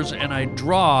markers and I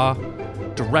draw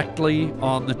directly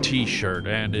on the t-shirt.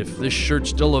 And if this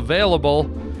shirt's still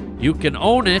available, you can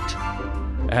own it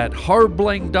at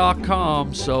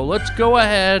harbling.com. So let's go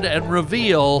ahead and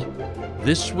reveal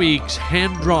this week's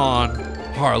hand-drawn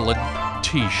Harlan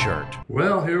t-shirt.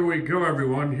 Well, here we go,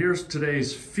 everyone. Here's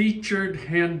today's featured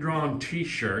hand-drawn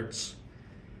t-shirts.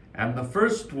 And the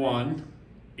first one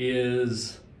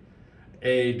is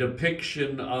a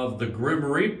depiction of the Grim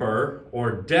Reaper,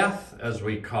 or Death as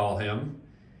we call him,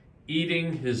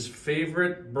 eating his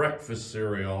favorite breakfast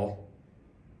cereal,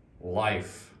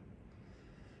 Life.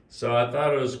 So I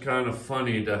thought it was kind of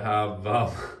funny to have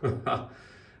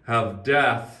have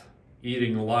Death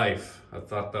eating Life. I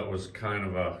thought that was kind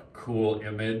of a cool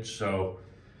image. So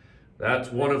that's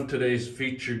one of today's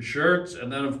featured shirts.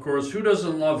 And then, of course, who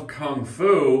doesn't love Kung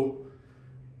Fu?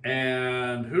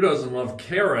 And who doesn't love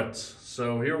carrots?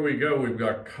 So here we go. We've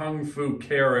got Kung Fu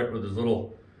Carrot with his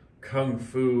little Kung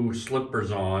Fu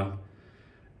slippers on.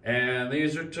 And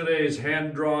these are today's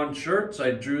hand-drawn shirts.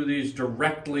 I drew these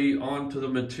directly onto the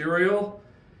material.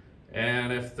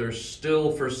 And if they're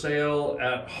still for sale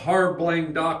at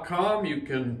harbling.com, you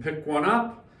can pick one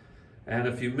up. And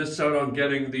if you miss out on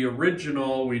getting the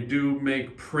original, we do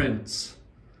make prints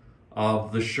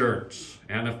of the shirts.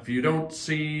 And if you don't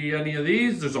see any of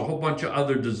these, there's a whole bunch of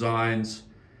other designs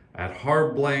at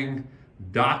harbling.com.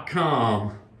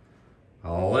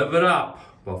 Live it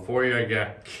up before you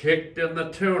get kicked in the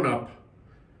tune-up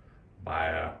by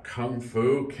a Kung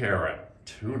Fu Carrot.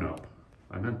 Tune-up.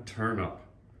 I meant turn-up.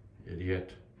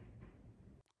 Idiot.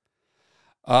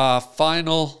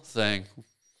 Final thing.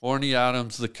 Orny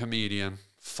Adams, the comedian.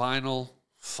 Final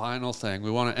thing. We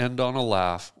want to end on a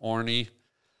laugh. Orny,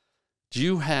 do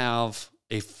you have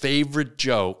a favorite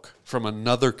joke from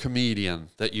another comedian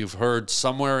that you've heard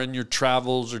somewhere in your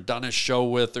travels or done a show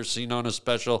with or seen on a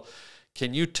special?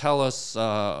 Can you tell us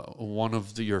one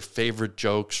of your favorite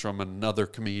jokes from another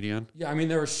comedian? Yeah, I mean,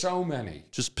 there are so many.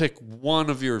 Just pick one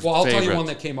of your Well, I'll favorites. tell you one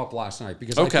that came up last night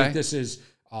because I think this is,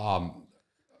 and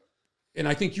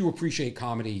I think you appreciate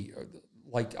comedy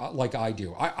like I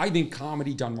do. I think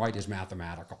comedy done right is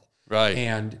mathematical. Right.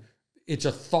 And it's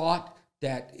a thought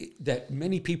that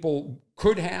many people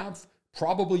could have,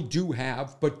 probably do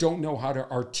have, but don't know how to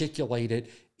articulate it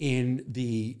in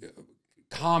the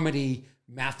comedy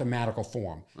mathematical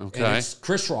form. Okay. And it's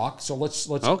Chris Rock. So let's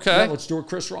Okay. let's do a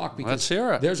Chris Rock, because Let's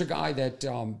hear it. there's a guy that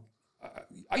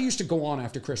I used to go on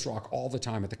after Chris Rock all the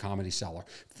time at the Comedy Cellar.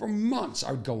 For months,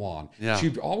 I would go on. Yeah.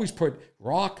 She'd always put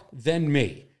Rock, then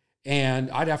me, and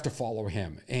I'd have to follow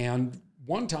him. And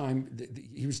one time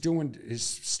he was doing his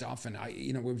stuff, and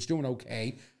it was doing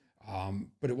okay,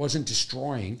 but it wasn't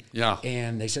destroying. Yeah.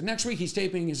 And they said next week he's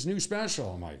taping his new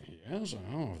special. I'm like, yes,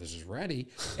 I don't know if this is ready.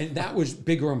 And that was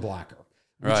Bigger and Blacker,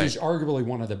 which Right. is arguably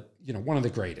one of the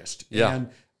greatest. Yeah. And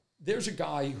there's a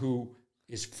guy who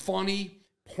is funny,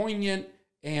 poignant,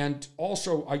 and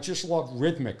also I just love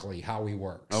rhythmically how he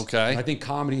works. Okay. I think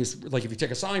comedy is, like, if you take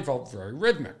a Seinfeld, very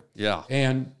rhythmic. Yeah.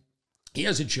 And he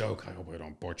has a joke. I hope I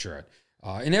don't butcher it.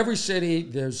 In every city,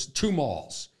 there's two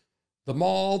malls. The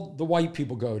mall the white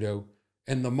people go to,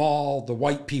 and the mall the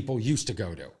white people used to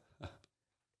go to.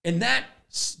 And that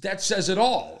says it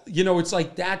all. It's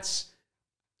like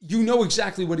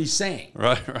exactly what he's saying.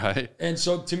 Right. And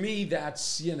so to me,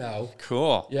 that's,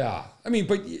 Cool. yeah. I mean,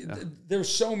 but there's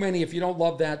so many. If you don't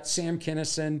love that, Sam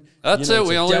Kinison. That's it. it's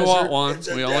We a only desert. want one. It's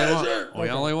a We desert.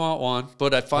 only want one.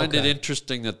 But I find it Okay.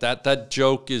 interesting that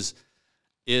joke is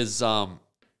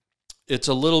it's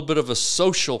a little bit of a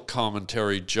social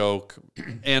commentary joke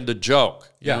and a joke.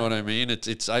 You know what I mean?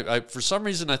 I for some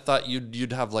reason I thought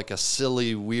you'd have like a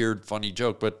silly, weird, funny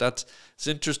joke, but it's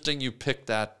interesting you picked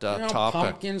that topic.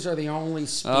 Pumpkins are the only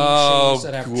species Oh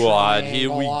that have God! Here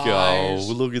we triangle go. eyes.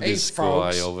 Look at Hey, this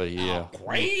folks. guy over here.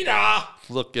 Waiter!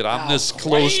 Look at, I'm this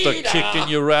close to Waiter. kicking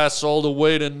your ass all the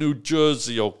way to New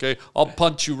Jersey, okay? I'll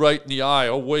punch you right in the eye.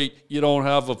 Oh, wait, you don't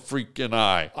have a freaking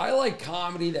eye. I like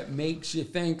comedy that makes you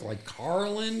think, like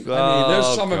Harlan. I mean,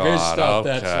 there's some of his God, stuff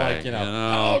that's okay, like, you know.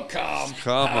 how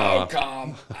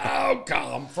Come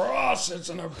come? For us, it's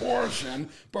an abortion,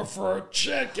 but for a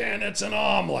chicken, it's an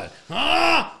omelet.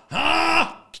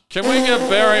 Huh? Can we get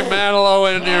Barry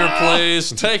Manilow in here,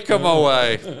 please? Take him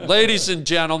away. Ladies and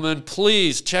gentlemen,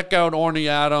 please check out Orny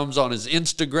Adams on his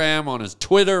Instagram, on his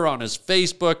Twitter, on his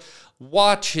Facebook.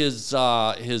 Watch his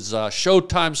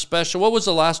Showtime special. What was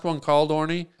the last one called,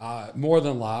 Orny? More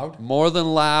Than Loud. More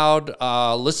Than Loud.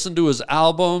 Listen to his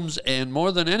albums, and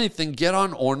more than anything, get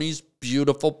on Orny's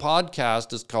beautiful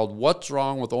podcast. It's called What's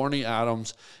Wrong with Orny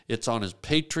Adams. It's on his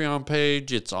Patreon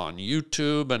page. It's on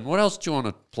YouTube. And what else do you want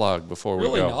to plug before we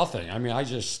Really go? nothing. I mean, I'm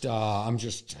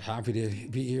just happy to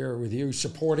be here with you,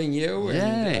 supporting you.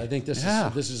 And Yay. I think this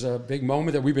Yeah. is a big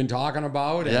moment that we've been talking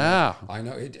about. And Yeah. I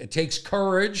know it takes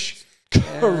courage.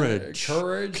 Courage.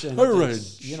 Courage. And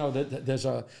Courage. there's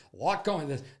a lot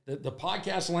going. The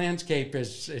podcast landscape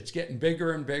it's getting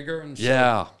bigger and bigger. And so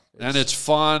Yeah. And it's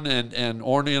fun, and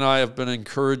Orny and I have been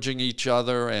encouraging each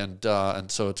other, and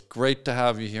so it's great to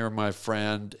have you here, my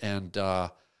friend, and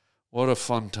what a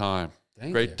fun time.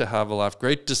 Great to have a laugh.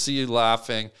 Great to see you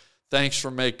laughing. Thanks for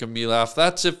making me laugh.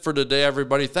 That's it for today,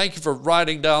 everybody. Thank you for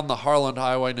riding down the Harland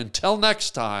Highway, and until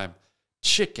next time,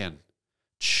 chicken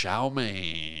chow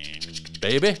mein,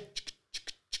 baby.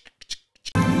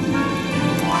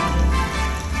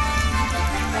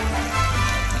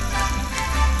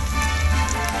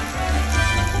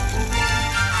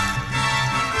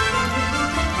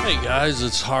 Hey guys,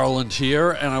 it's Harland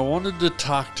here, and I wanted to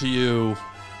talk to you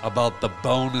about the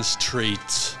bonus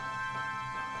treats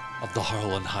of the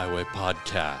Harland Highway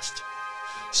podcast.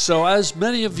 So, as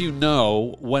many of you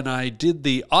know, when I did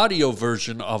the audio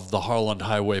version of the Harland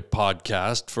Highway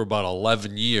podcast for about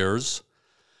 11 years,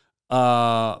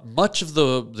 much of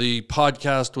the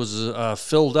podcast was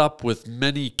filled up with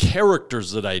many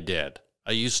characters that I did.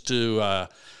 I used to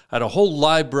had a whole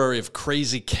library of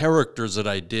crazy characters that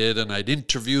I did, and I'd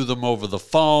interview them over the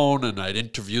phone, and I'd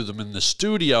interview them in the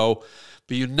studio,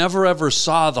 but you never ever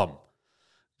saw them.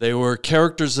 They were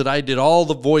characters that I did all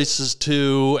the voices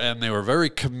to, and they were very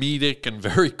comedic and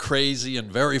very crazy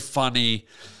and very funny,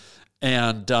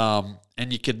 and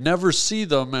you could never see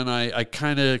them, and I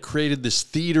kind of created this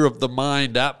theater of the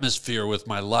mind atmosphere with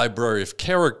my library of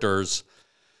characters.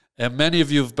 And many of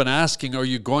you have been asking, are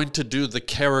you going to do the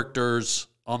characters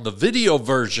on the video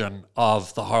version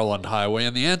of the Harland Highway?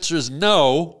 And the answer is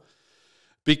no,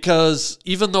 because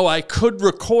even though I could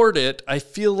record it, I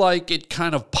feel like it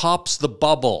kind of pops the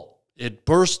bubble. It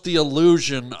bursts the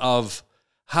illusion of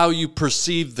how you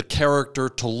perceive the character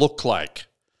to look like.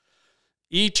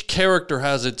 Each character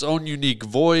has its own unique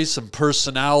voice and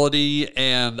personality,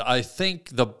 and I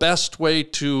think the best way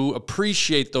to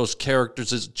appreciate those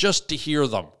characters is just to hear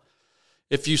them.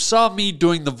 if you saw me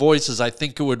doing the voices, I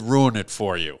think it would ruin it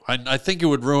for you. I think it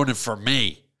would ruin it for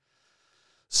me.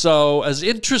 So as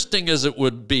interesting as it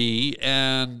would be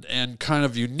and kind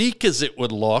of unique as it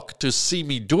would look to see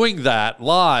me doing that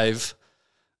live,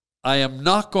 I am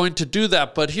not going to do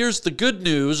that. But here's the good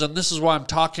news, and this is why I'm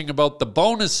talking about the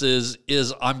bonuses,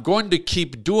 is I'm going to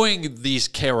keep doing these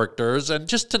characters. And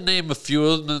just to name a few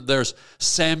of them, there's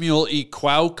Samuel E.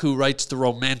 Quauk, who writes the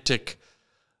romantic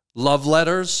love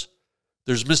letters.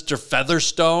 There's Mr.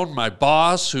 Featherstone, my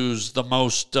boss, who's the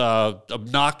most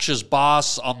obnoxious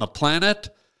boss on the planet.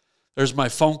 There's my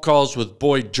phone calls with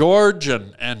Boy George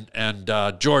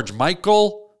and George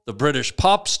Michael, the British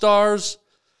pop stars.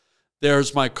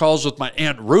 There's my calls with my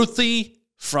Aunt Ruthie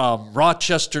from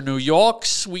Rochester, New York.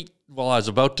 Sweet. Well, I was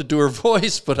about to do her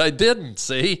voice, but I didn't,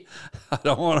 see? I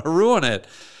don't want to ruin it.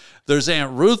 There's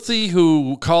Aunt Ruthie,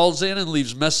 who calls in and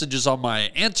leaves messages on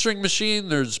my answering machine.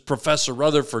 There's Professor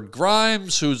Rutherford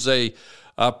Grimes, who's a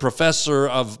professor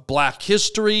of Black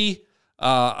history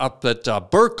up at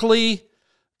Berkeley.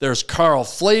 There's Carl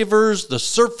Flavors, the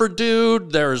surfer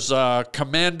dude. There's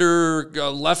Commander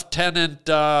Lieutenant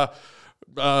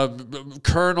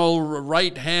Colonel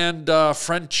right-hand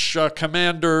French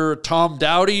Commander Tom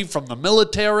Dowdy from the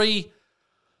military.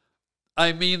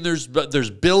 I mean, there's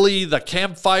Billy, the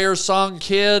campfire song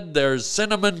kid. There's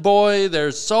Cinnamon Boy.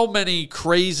 There's so many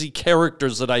crazy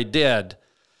characters that I did.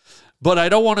 But I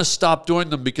don't want to stop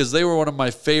doing them because they were one of my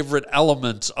favorite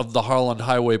elements of the Harland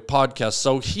Highway podcast.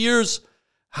 So here's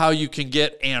how you can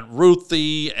get Aunt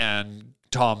Ruthie and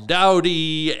Tom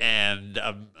Dowdy and,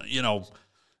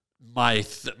 my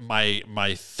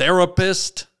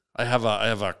therapist. I have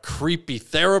a creepy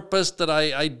therapist that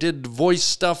I did voice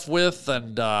stuff with,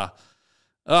 and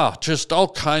just all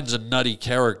kinds of nutty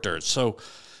characters. So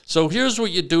here's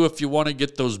what you do if you want to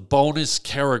get those bonus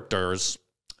characters.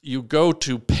 You go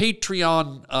to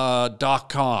patreon.com.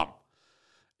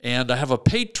 And I have a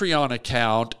Patreon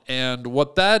account, and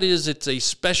what that is, it's a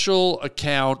special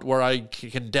account where I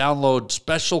can download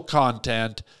special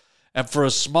content, and for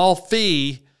a small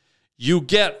fee, you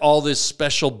get all this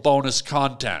special bonus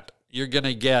content. You're going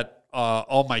to get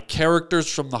all my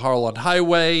characters from the Harland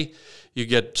Highway. You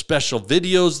get special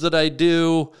videos that I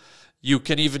do. You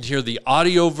can even hear the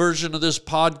audio version of this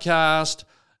podcast.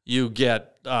 You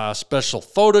get special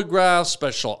photographs,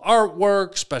 special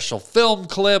artwork, special film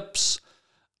clips.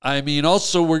 I mean,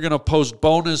 also, we're going to post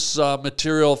bonus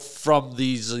material from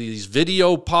these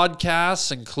video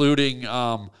podcasts, including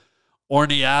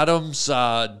Orny Adams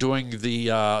doing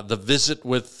the visit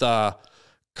with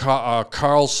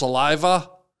Carl Saliva,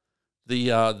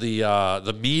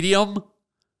 the medium.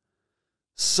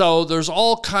 So there's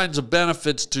all kinds of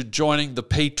benefits to joining the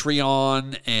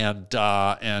Patreon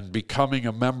and becoming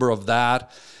a member of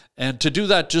that. And to do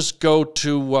that, just go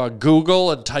to Google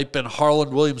and type in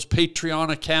Harland Williams Patreon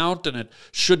account, and it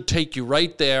should take you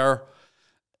right there.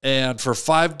 And for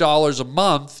 $5 a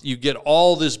month, you get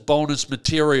all this bonus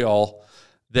material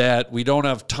that we don't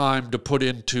have time to put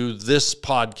into this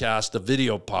podcast, the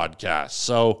video podcast.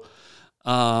 So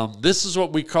this is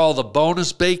what we call the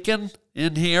bonus bacon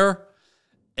in here.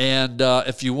 And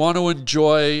if you want to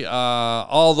enjoy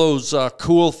all those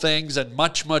cool things and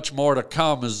much, much more to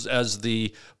come as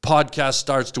the podcast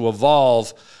starts to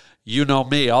evolve, you know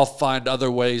me, I'll find other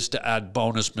ways to add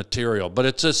bonus material. But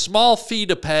it's a small fee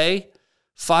to pay,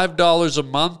 $5 a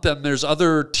month, and there's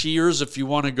other tiers if you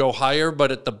want to go higher.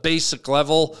 But at the basic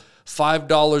level,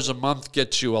 $5 a month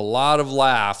gets you a lot of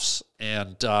laughs.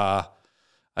 And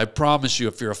I promise you,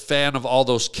 if you're a fan of all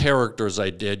those characters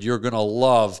I did, you're going to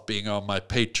love being on my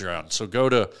Patreon. So go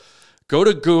to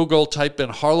Google, type in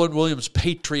Harland Williams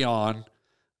Patreon,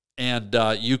 and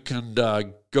you can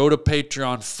go to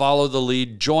Patreon, follow the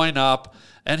lead, join up.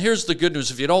 And here's the good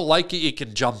news. If you don't like it, you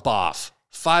can jump off.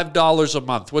 $5 a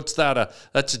month. What's that?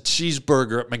 That's a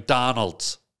cheeseburger at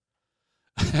McDonald's.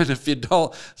 And if you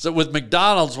don't, so with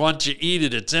McDonald's, once you eat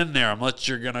it, it's in there, unless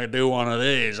you're going to do one of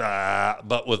these.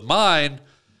 But with mine,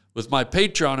 with my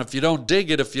Patreon, if you don't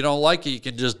dig it, if you don't like it, you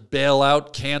can just bail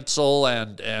out, cancel,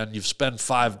 and you've spent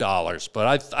 $5.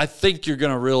 But I think you're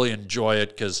going to really enjoy it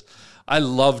because I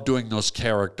love doing those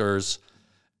characters,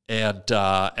 and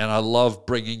I love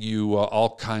bringing you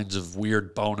all kinds of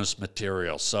weird bonus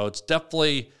material. So it's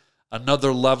definitely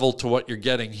another level to what you're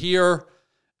getting here,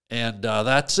 and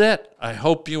that's it. I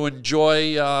hope you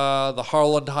enjoy the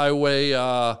Harland Highway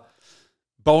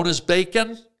bonus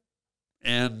bacon.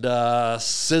 And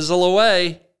sizzle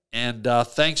away. And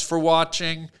thanks for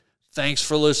watching. Thanks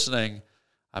for listening.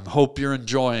 I hope you're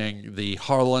enjoying the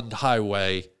Harland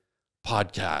Highway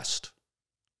podcast.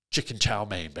 Chicken chow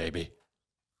mein, baby.